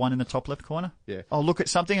the one in the top left corner. Yeah. I'll look at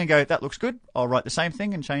something and go, that looks good. I'll write the same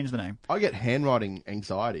thing and change the name. I get handwriting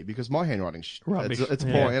anxiety because my handwriting's Rubbish. It's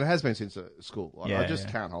Yeah. appalling, and it has been since school. I Yeah, just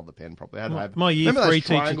yeah. can't hold the pen properly. I had to have, My year remember those 3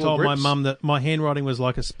 teacher triangle told my grips? mum that my handwriting was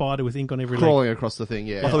like a spider with ink on every leg. crawling across the thing.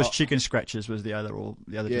 Yeah, I thought it was chicken scratches was the other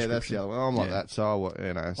yeah, description. that's the other one. I'm like Yeah. that, so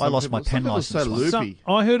you know. I lost my pen some people are license so once. loopy.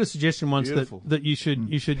 I heard a suggestion once Beautiful. that you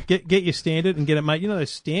should get your standard and get it made. You know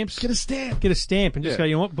those stamps? Get a stamp. Get a stamp and just Yeah. go,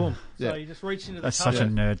 you know what, boom. Yeah. So you just reach into That's the such a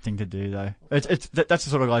cupboard. nerd thing to do, though. That's the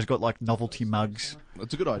sort of guy who's got like novelty mugs.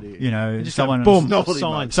 It's a good idea. You know, Just someone go, boom, Novelty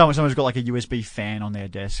signed. Someone's got like a USB fan on their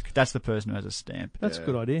desk. That's the person who has a stamp. That's a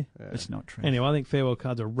good idea. It's not true. Anyway, I think farewell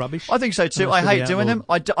cards are rubbish. I think so too. And I should be hate doing them.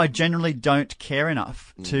 outlawed. I generally don't care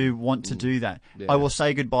enough to want to do that. Yeah. I will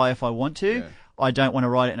say goodbye if I want to. Yeah. I don't want to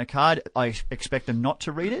write it in a card. I expect them not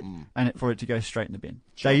to read it and for it to go straight in the bin.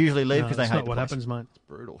 They usually leave No, because they that's hate not the what place. happens, mate.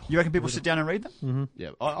 Brutal. You reckon people sit down and read them? Yeah,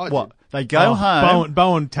 I What? did. They go home.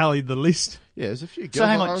 Bowen tallied the list. Yeah, there's a few girls. So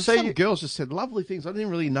hang on, so some you- girls just said lovely things. I didn't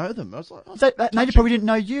really know them. I was like, oh, They probably didn't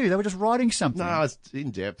know you. They were just writing something. no, it's in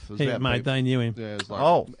depth. It was Yeah, about mate, people. they knew him. Yeah, it was like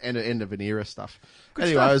Oh. end of an era stuff. Good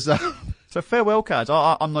Anyway, I was, So farewell cards.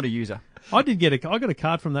 I'm not a user. I got a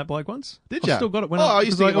card from that bloke once. Did I've ya? still got it. When Oh, I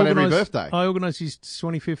used to because get one every organised- birthday. I organised his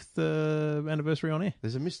 25th anniversary on air.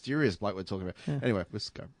 there's a mysterious bloke we're talking about. Anyway, let's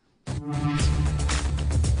go.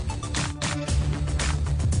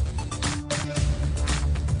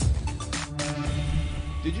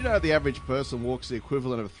 Did you know the average person walks the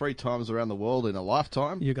equivalent of 3 times around the world in a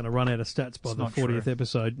lifetime? You're going to run out of stats by the not 40th true.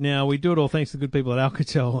 episode. Now, we do it all thanks to the good people at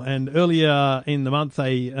Alcatel. And earlier in the month,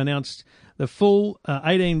 they announced the full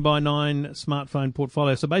 18 by 9 smartphone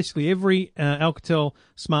portfolio. So basically, every Alcatel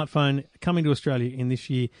smartphone coming to Australia in this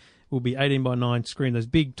year will be 18 by 9 screen. Those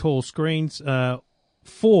big, tall screens.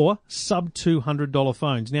 For sub $200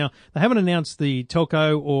 phones. Now, they haven't announced the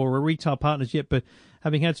telco or retail partners yet, but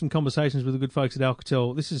having had some conversations with the good folks at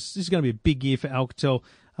Alcatel, this is going to be a big year for Alcatel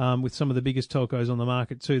with some of the biggest telcos on the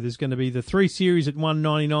market too. There's going to be the 3 Series at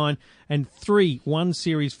 $199 and 3 1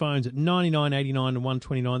 Series phones at $99.89 and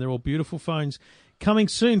 $129. They're all beautiful phones coming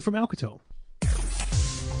soon from Alcatel.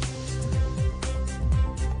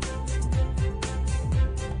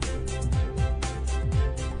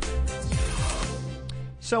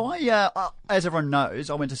 So as everyone knows,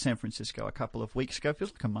 I went to San Francisco a couple of weeks ago.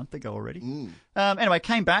 Feels like a month ago already. Anyway,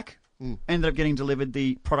 came back, ended up getting delivered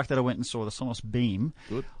the product that I went and saw, the Sonos Beam.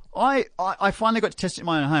 Good. I finally got to test it in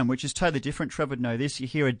my own home, which is totally different. Trevor would know this. You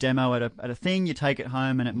hear a demo at a thing, you take it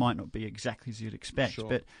home, and it might not be exactly as you'd expect. Sure.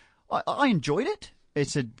 But I enjoyed it.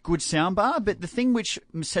 It's a good soundbar, but the thing which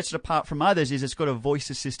sets it apart from others is it's got a voice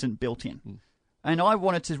assistant built in. And I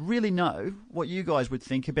wanted to really know what you guys would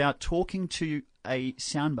think about talking to a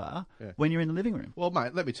soundbar when you're in the living room. Well,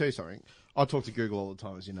 mate, let me tell you something. I talk to Google all the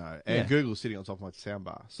time, as you know, and Yeah. Google's sitting on top of my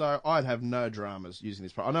soundbar. So I'd have no dramas using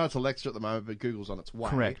this product. I know it's Alexa at the moment, but Google's on its way.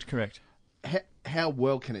 Correct. how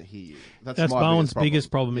well can it hear you? That's my Bowen's biggest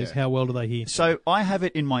problem is Yeah. how well do they hear? So I have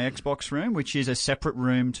it in my Xbox room, which is a separate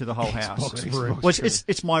room to the whole house. Xbox room. Well,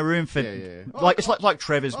 it's my room for Yeah. like it's like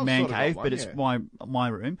Trevor's I've man sort of got cave, one, but it's yeah. my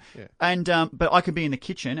room. Yeah. And but I could be in the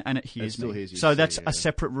kitchen and it hears still me. hears you, so so, that's yeah. a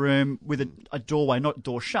separate room with a doorway, not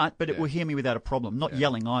door shut, but it Yeah. will hear me without a problem. Not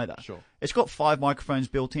yelling either. Sure. It's got 5 microphones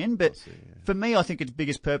built in, but see, yeah. for me, I think its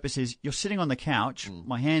biggest purpose is you're sitting on the couch,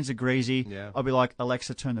 my hands are greasy. Yeah. I'll be like,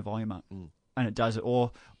 Alexa, turn the volume up, and it does it.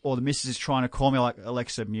 Or the missus is trying to call me, like,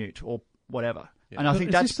 Alexa, mute or whatever. And I But think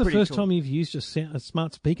is that's this the pretty first cool. time you've used a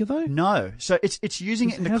smart speaker though? No, so it's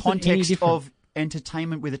using it in the How's it any context different? of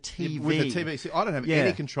entertainment with a TV. With the TV, see, I don't have Yeah.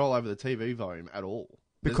 any control over the TV volume at all.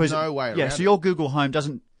 There's because no way around yeah, so it. your Google Home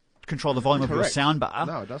doesn't control the volume of Correct. your soundbar.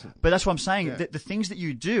 No, it doesn't. But that's what I'm saying. Yeah. The things that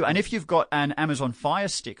you do, and if you've got an Amazon Fire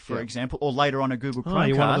Stick, for Yeah. example, or later on a Google Oh,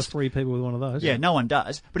 you're one of the Chromecast. 3 people with one of those. Yeah, no one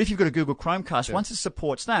does. But if you've got a Google Chromecast, once it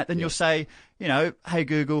supports that, then you'll say, hey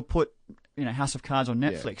Google, put House of Cards on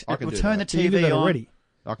Netflix. I It can will do turn that. the So you TV do that on. already.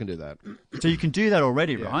 I can do that. So you can do that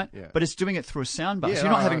already, right? yeah. But it's doing it through a soundbar. Yeah, so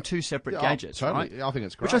you're not having 2 separate gadgets, totally. right? Yeah, I think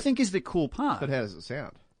it's great. Which I think is the cool part. But how does it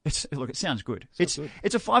sound? Look, it sounds good. Sounds good.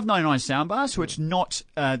 It's a $5.99 soundbar, so it's not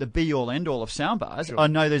the be-all, end-all of soundbars. I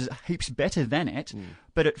know there's heaps better than it,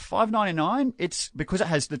 but at $5.99, it's because it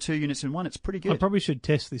has the 2 units in one. It's pretty I good. probably should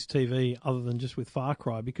test this TV other than just with Far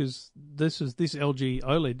Cry because this LG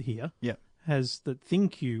OLED here Yeah. has the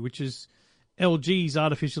ThinQ, which is LG's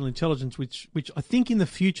artificial intelligence, which I think in the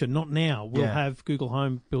future, not now, will Yeah. have Google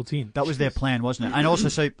Home built in. That was their plan, wasn't it? And also,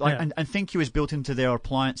 so like, Yeah. and ThinQ is built into their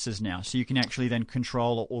appliances now, so you can actually then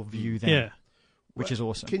control or view them, Yeah. which is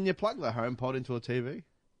awesome. Can you plug the HomePod into a TV?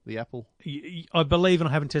 The Apple? I believe, and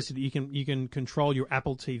I haven't tested it. You can control your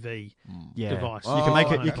Apple TV Yeah. device. You can make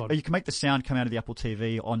it. HomePod. You can make the sound come out of the Apple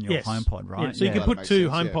TV on your Yes. HomePod, right? Yeah, so you can that put makes 2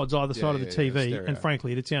 sense, yeah. HomePods either side of the Yeah, TV, stereo. and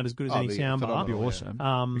frankly, it'd sound as good as any it'd be soundbar. That'd be phenomenal, yeah.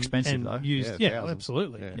 awesome. Expensive and though. Use, Yeah, yeah, thousands.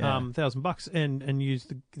 absolutely. Yeah. $1,000 and use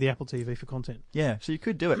the Apple TV for content. Yeah, so you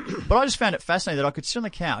could do it. But I just found it fascinating that I could sit on the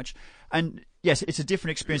couch and, yes, it's a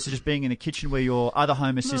different experience to just being in the kitchen where your other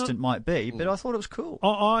home assistant might be, but I thought it was cool.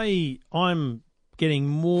 I'm getting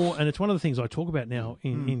more, and it's one of the things I talk about now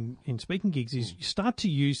in speaking gigs, is you start to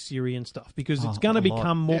use Siri and stuff because it's going to a lot.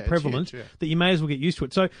 become more Yeah, it's prevalent huge, yeah. that you may as well get used to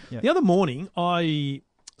it. So the other morning, I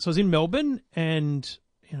was in Melbourne and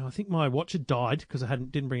I think my watch had died because I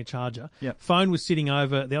didn't bring a charger. Yep. Phone was sitting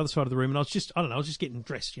over the other side of the room, and I was just getting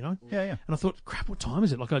dressed, Yeah, yeah. And I thought, crap, what time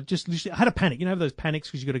is it? Like I had a panic. You know those panics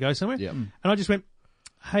because you got to go somewhere. Yeah. And I just went,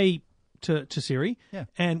 hey, to Siri, Yeah.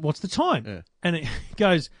 and what's the time? Yeah. And it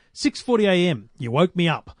goes 6:40 a.m. You woke me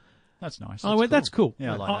up. That's nice. I went, that's cool.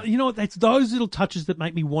 Yeah, I like that. You know what? It's those little touches that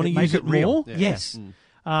make me want to It use make it it real. more. Yeah. Yes.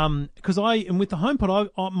 Because and with the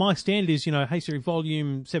HomePod, my standard is, hey Siri,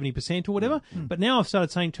 volume 70% or whatever. But now I've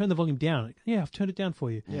started saying, turn the volume down. Yeah, I've turned it down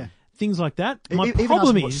for you. Yeah. Things like that. My Even problem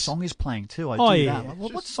asking what is, song is playing too. I Oh, do yeah. that.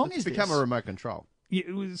 Like, what song It's is become this? a remote control.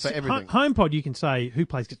 for everything. HomePod, you can say who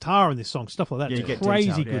plays guitar in this song, stuff like that. Yeah, you It's get crazy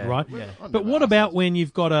detailed, good, yeah. right? Yeah. I've But never what asked about it. when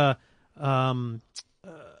you've got a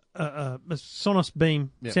Sonos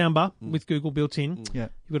Beam soundbar with Google built in? Yeah.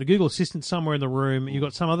 You've got a Google Assistant somewhere in the room. You've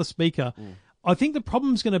got some other speaker. I think the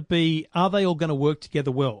problem's going to be, are they all going to work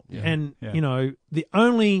together well? And, Yeah. the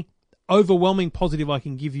only overwhelming positive I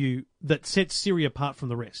can give you that sets Siri apart from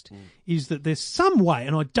the rest is that there's some way,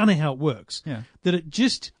 and I don't know how it works, Yeah. that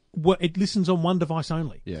it listens on one device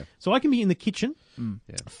only. Yeah. So I can be in the kitchen,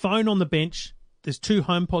 phone on the bench, there's 2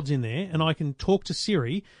 HomePods in there, and I can talk to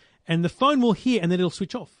Siri, and the phone will hear, and then it'll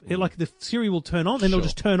switch off. Like the Siri will turn on, then it'll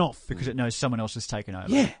just turn off. Because it knows someone else has taken over.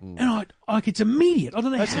 Yeah, and it's immediate. I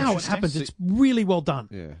don't know That's how it interesting. happens. It's really well done.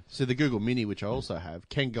 Yeah. So the Google Mini, which I also have,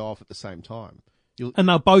 can go off at the same time. And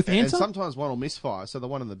they'll both And answer? sometimes one will misfire. So the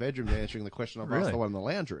one in the bedroom is answering the question I've asked Really? the one in the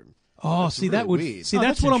lounge room. Oh, That's see, that really would... weird. See, Oh,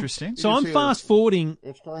 that's that's what interesting. I'm... So You I'm see fast-forwarding...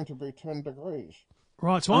 It's going to be 10 degrees.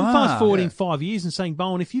 Right, so I'm fast-forwarding yeah. 5 years and saying,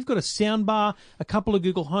 Bowen, if you've got a soundbar, a couple of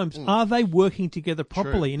Google Homes, are they working together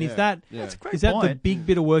properly? And yeah. is that That's a great is that the point. big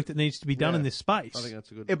bit of work that needs to be done Yeah. in this space? I think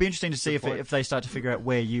that's a good... It'll be interesting to see point. if they start to figure out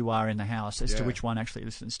where you are in the house as to Yeah. which one actually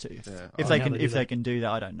listens to you. Yeah. If Oh, they how can, they do if that. they can do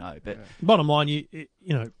that, I don't know. But Bottom line,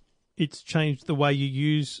 it's changed the way you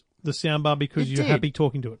use the soundbar because It you're did. happy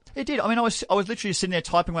talking to it. it did. I mean, I was literally sitting there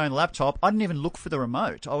typing away on the laptop. I didn't even look for the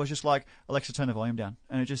remote. I was just like, Alexa, turn the volume down,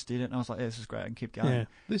 and it just did it. And I was like, yeah, this is great. I can keep going. Yeah.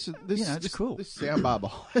 This it's this, cool. This soundbar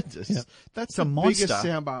behind us, that's a the biggest monster.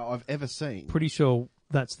 soundbar I've ever seen. Pretty sure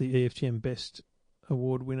that's the EFTM Best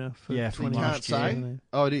Award winner for Yeah, from 20 last Can't year. say.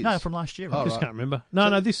 Oh, it is. No, from last year. Oh, I just right. can't remember.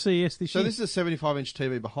 No, this CES this So year. this is a 75-inch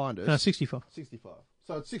TV behind us. No, 65. 65.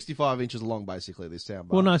 So it's 65 inches long, basically, this soundbar.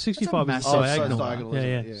 Well, no, 65 is massive. diagonal. it's diagonal, yeah,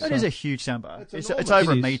 isn't yeah. it? Yeah. That is a huge soundbar. It's enormous.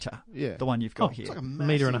 over It a is. metre. Yeah. The one you've Oh, got here. It's like a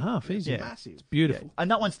metre and a half, easy. It's massive. It's beautiful.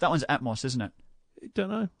 And that one's Atmos, isn't it? Don't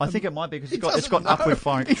know. I think it might be because He it's got doesn't know. upward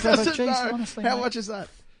firing. He doesn't Jeez, know. honestly, How mate. much is that?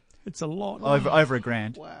 It's a lot. Over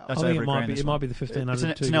 $1,000. Wow. That's I think over it might $1,000. be. this It one. might be the 1500.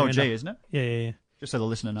 It's an LG, isn't it? Yeah, yeah, yeah. Just so the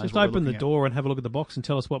listener knows. Just what we're open the looking at. door and have a look at the box and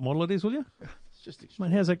tell us what model it is, will you? It's just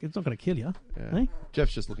Mate, how's that? It's not going to kill you. Yeah. Eh?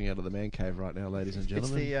 Jeff's just looking out of the man cave right now, ladies and It's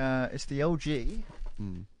gentlemen. the LG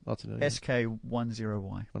Lots of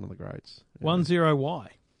SK10Y. one of the greats. 10Y.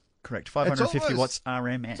 Correct. 550 almost- watts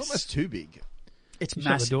RMS. It's almost too big. It's You shut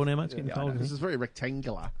the massive. door now, mate. It's getting Yeah, I cold. know. isn't This it? is very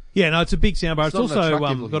rectangular. Yeah, no, it's a big soundbar. It's not an also attractive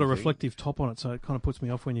got looking a thing. reflective top on it, so it kind of puts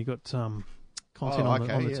me off when you got content Oh, on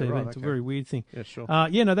okay, the yeah, TV. right, It's a okay. very weird thing. Yeah, sure.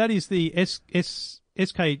 Yeah, no, that is the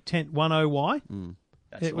SK10Y.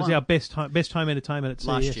 That's It the was one. our best home entertainment at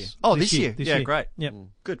Last CES. year. Oh, this year. Yeah, great. Yep.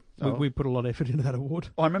 Good. We put a lot of effort into that award.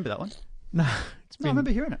 Oh, I remember that one. No, it's No, I been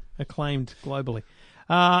remember hearing it. acclaimed globally.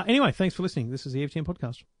 Anyway, thanks for listening. This is the EFTM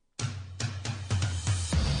podcast.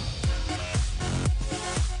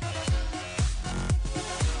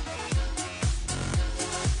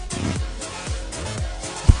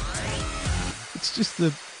 It's just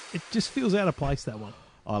it just feels out of place, that one.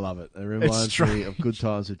 I love it. It reminds me strange. of good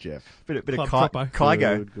times with Jeff. Bit of Club Troppo.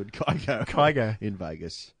 Kygo. Good Kygo. Kygo. In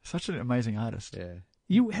Vegas. Such an amazing artist.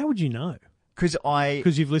 Yeah. How would you know?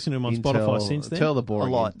 Because You've listened to him on Spotify since then? Tell the boring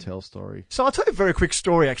A lot. Intel story. So I'll tell you a very quick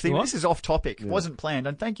story, actually. What? This is off topic. It wasn't planned.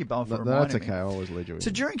 And thank you, Bowen, for No, reminding that's okay. me. I always lead you in.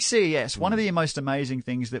 So during CES, one of the most amazing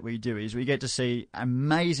things that we do is we get to see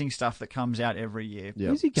amazing stuff that comes out every year. Yeah.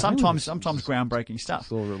 Where's he going with Sometimes groundbreaking stuff.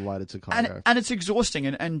 It's all related to Kygo. And it's exhausting.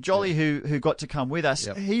 And Jolly, who got to come with us,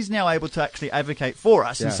 Yep. he's now able to actually advocate for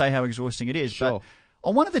us and Yeah. say how exhausting it is. Sure. But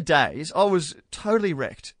on one of the days, I was totally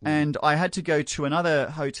wrecked, and I had to go to another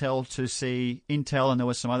hotel to see Intel, and there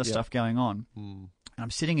was some other stuff going on. And I'm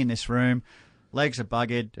sitting in this room, legs are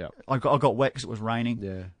buggered. Yep. I got wet because it was raining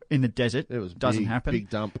Yeah. in the desert. It was Doesn't big, happen. Big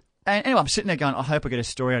dump. And anyway, I'm sitting there going, I hope I get a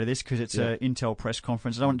story out of this because it's an Intel press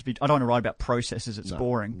conference. I don't want to write about processors. It's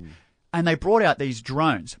boring. And they brought out these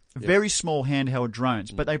drones, very small handheld drones,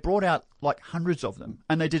 but they brought out like hundreds of them.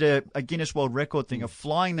 And they did a Guinness World Record thing of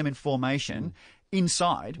flying them in formation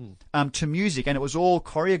inside to music, and it was all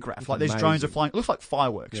choreographed. Like these drones are flying. It looks like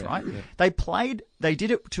fireworks, right? Yeah. They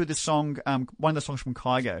did it to the song, one of the songs from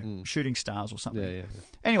Kygo, Shooting Stars or something. Yeah.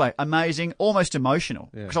 Anyway, amazing, almost emotional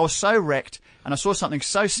because I was so wrecked and I saw something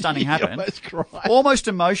so stunning happen. almost cried. Almost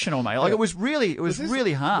emotional, mate. Like it was really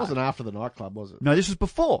It hard. wasn't after the nightclub, was it? No, this was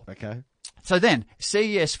before. Okay. So then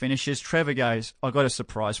CES finishes. Trevor goes, "I got a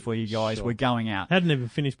surprise for you guys. Sure. We're going out." Hadn't even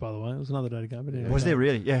finished, by the way. It was another day to go. But anyway. Was there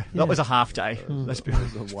really? Yeah, that was a half day. Let's be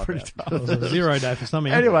honest. It was a Pretty wipeout. tough. It was a 0 day for some.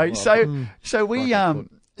 Anyway, so we Right,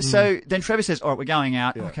 so then Trevor says, "All right, we're going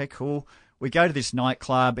out. Okay, cool. We go to this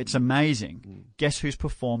nightclub. It's amazing. Guess who's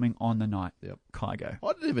performing on the night? Yep. Kygo.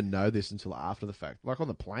 I didn't even know this until after the fact. Like on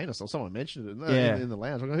the plane or something. Someone mentioned it in the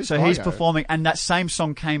lounge. I go, who's So he's Kygo? performing, and that same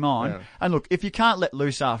song came on. Yeah. And look, if you can't let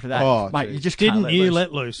loose after that, Oh, mate, geez. you just can't Didn't let you loose.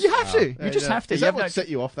 let loose? You have to. You just have to. Is You that have what no- set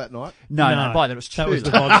you off that night? No, No, by then it was too that was the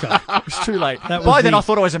late. vodka. It was too late. That By was then the- I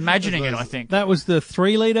thought I was imagining it, I think. That was the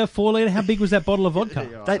 3 litre, 4 litre. How big was that bottle of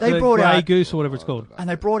vodka? They The brought Grey out Goose or whatever it's called. and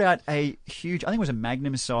they brought out a huge, I think it was a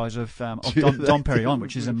Magnum size of Dom Perignon,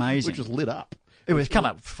 which is amazing. Which was lit up. It was come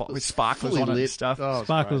up with sparklers Fully on it and lit. stuff. Oh, it's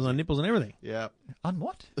Sparkles crazy. on the nipples and everything. Yeah. On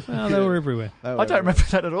what? Well, they were everywhere. I don't remember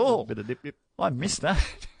that at all. Bit of dip, dip. I missed that.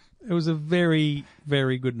 It was a very,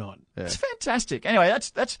 very good night. It's fantastic. Anyway,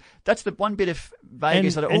 that's the one bit of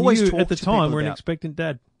Vegas that I and always you, talk at the to time, people were an about. expectant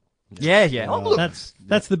dad. Yeah. Oh, look,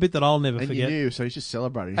 That's the bit that I'll never And forget. you knew, so he's just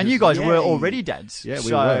celebrating. and you guys were already dads. Yeah, we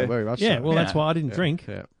so, were very much Yeah, so. well, that's why I didn't drink.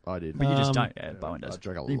 Yeah, I did. But you just Um, don't. Yeah, Bowen does. I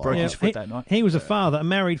drank a He lot. broke Yeah, his foot that night. he was a father, a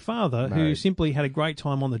married father, who Married. simply had a great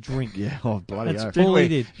time on the drink. Yeah, oh, bloody That's oath. all he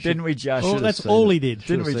did. Didn't we just? Oh, Should've that's seen all it. he did.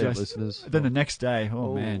 Didn't we Should've seen it, just? listeners. Then the next day,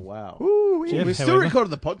 oh, Oh, man. wow. Ooh, Jeff, We still however- recorded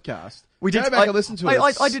the podcast. We did- Go back I- and listen to I-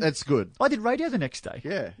 it. I did- It's good. I did radio the next day.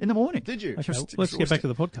 Yeah. In the morning. Did you? Okay, Just let's get back to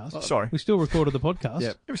the podcast. Sorry. We still recorded the podcast.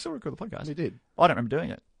 Yeah. We still record the podcast. We did. I don't remember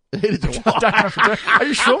doing it. I don't don't remember. Are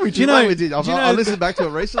you sure we did? you know- we did. do you I know- listened back to it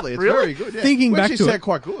recently. It's Really? very good. Yeah. Thinking we back actually to sound it-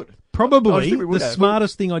 quite good. I Probably think we would the have.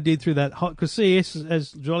 smartest thing I did through that, because CES,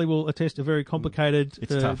 as Jolly will attest, a very complicated,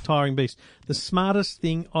 It's tough. tiring beast. The smartest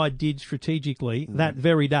thing I did strategically that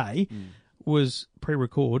very day was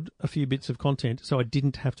pre-record a few bits of content, so I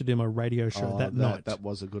didn't have to do my radio show that night. That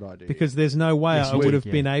was a good idea. Because there's no way Yes, I you would did, have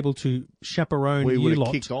yeah. been able to chaperone we you would have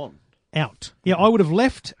lot kicked on. out. Yeah, I would have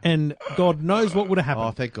left, and God knows what would have happened.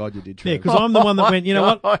 Oh, thank God you did, Yeah, Trev. because I'm the one that went, you know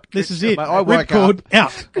what? God. This is it. Mate, I woke Ripcord up.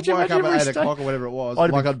 out. I you woke up imagine at 8 mistake? o'clock or whatever it was, I'd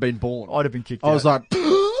have like been- I'd been born. I'd have been kicked I out. was like,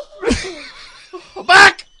 I'm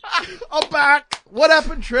back! I'm back! What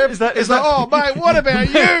happened, Trev? Is that- It's like, oh, mate, what about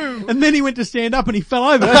you? And then he went to stand up and he fell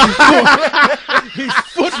over. His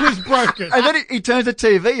foot was broken. and then he turns the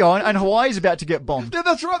TV on, and Hawaii's about to get bombed. Yeah,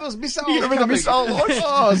 that's right, there was missiles remember the coming. missile launch?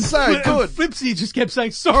 Oh, so And good. Flipsy just kept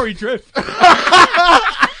saying, sorry, Trev.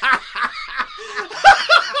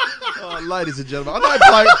 Oh, ladies and gentlemen, I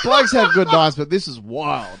know blokes have good nights, but this is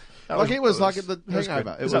wild. was- It was it like was- the it was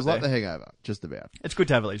Hangover. good. It It was was up like there. the Hangover, just about. It's good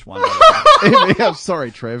to have at least one. I'm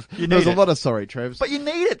sorry, Trev. You There's need a it. lot of sorry, Trevs. But you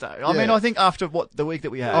need it, though. I mean, Yeah. I think after the week that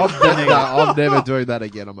we had, I'm never doing that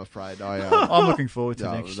again, I'm afraid. I'm looking forward to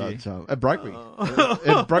No, next year. it broke me.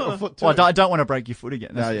 It broke my foot too. Well, I don't want to break your foot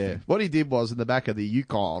again. No, That's the yeah. thing. What he did was in the back of the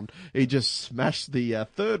Yukon, he just smashed the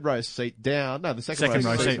third row seat down. No, the second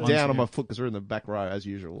row seat ones, down on yeah. my foot because we're in the back row as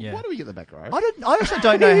usual. Yeah. Why do we get the back row? I also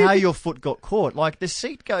don't know how your foot got caught. Like the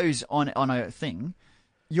seat goes on a thing,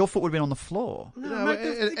 your foot would have been on the floor. No, mate, and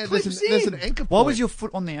it there's clips an in. anchor Why point. was your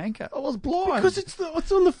foot on the anchor? I was blind. Because it's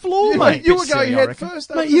on the floor, you, mate. you were Bit silly, going I head reckon.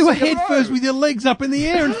 first. Mate, you were head first with your legs up in the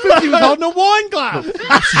air and Flipsy was holding a wine glass.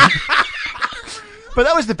 But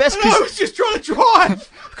that was the best I was just trying to drive.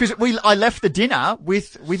 because I left the dinner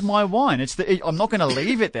with my wine. I'm not going to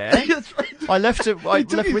leave it there. That's right. I left it. I He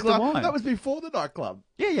took left his with the glass. wine. That was before the nightclub.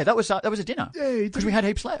 Yeah, that was a dinner. Yeah, he because took- we had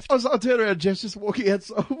heaps left. I turned around, Jeff's just walking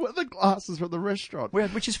outside with the glasses from the restaurant.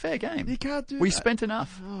 Which is fair game. You can't do We that. spent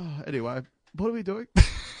enough. Oh, anyway, what are we doing?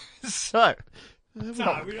 So No,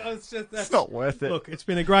 it's not worth it. Look, it's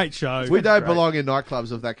been a great show. We don't great. belong in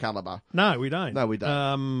nightclubs of that calibre. No, we don't. No, we don't.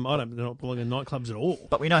 I don't belong in nightclubs at all.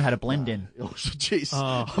 But we know how to blend in. Oh, jeez.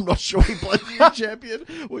 Oh. I'm not sure we played the champion.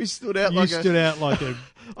 We stood out You like stood out like a.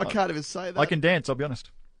 I can't even say that. I can dance. I'll be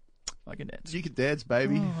honest. I can dance. You can dance,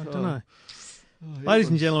 baby. I don't know. Ladies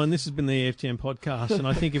and gentlemen, this has been the EFTM podcast, and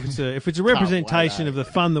I think if it's a representation of the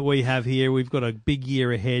fun that we have here, we've got a big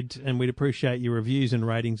year ahead, and we'd appreciate your reviews and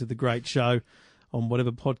ratings of the great show on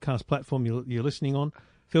whatever podcast platform you're listening on.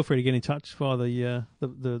 Feel free to get in touch via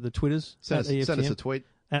the Twitters Send at us, send us a EFTM, tweet.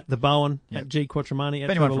 at the Bowen, Yep. at G Quattromani, If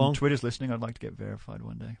at anyone Trevor from Long. Twitter's listening, I'd like to get verified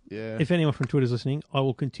one day. Yeah. If anyone from Twitter's listening, I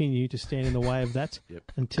will continue to stand in the way of that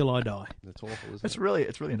Yep. until I die. That's awful, isn't It's it?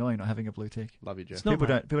 really annoying not having a blue tick. Love you, Jeff. It's not, People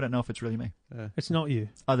mate. don't know if it's really me. It's not you.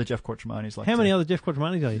 Other Jeff Quattromani's like How many other Jeff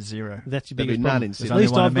Quattromanis are you? zero. That's your There'll be biggest none problem. in At Sydney. There's only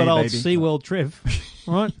least one I've of got me, old baby. SeaWorld Trev,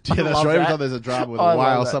 right? Yeah, that's love right. Every that. time there's a drama with I a love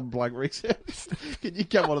whale, that. some bloke reeks out. Can you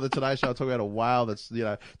come on to the Today Show and talk about a whale that's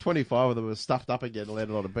 25 of them are stuffed up again and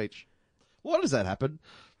landed on a beach? Why does that happen?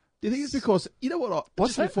 Do you think it's because you know what?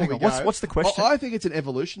 What's just that? before Hang we on, go, what's the question? I think it's an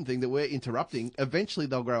evolution thing that we're interrupting. Eventually,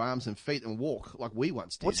 they'll grow arms and feet and walk like we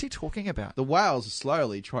once did. What's he talking about? The whales are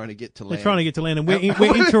slowly trying to get to land. They're trying to get to land, and we're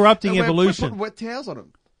interrupting And we're evolution. putting wet towels on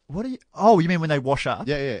them. What are you? Oh, you mean when they wash up?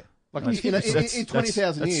 Yeah, yeah. Like That's- in that's-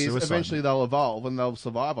 20,000 that's years, suicide. eventually they'll evolve and they'll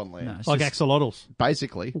survive on land. No, it's Like just- axolotls.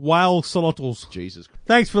 Basically, Whale solotls. Jesus.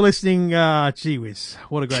 Thanks for listening. Gee whiz.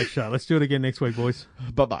 What a great show. Let's do it again next week, boys.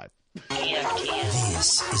 Bye bye. EFTM.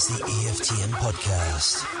 This is the EFTM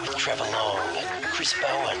podcast with Trevor Long, Chris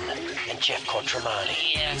Bowen, and Jeff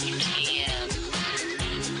Quattromani. EFTM.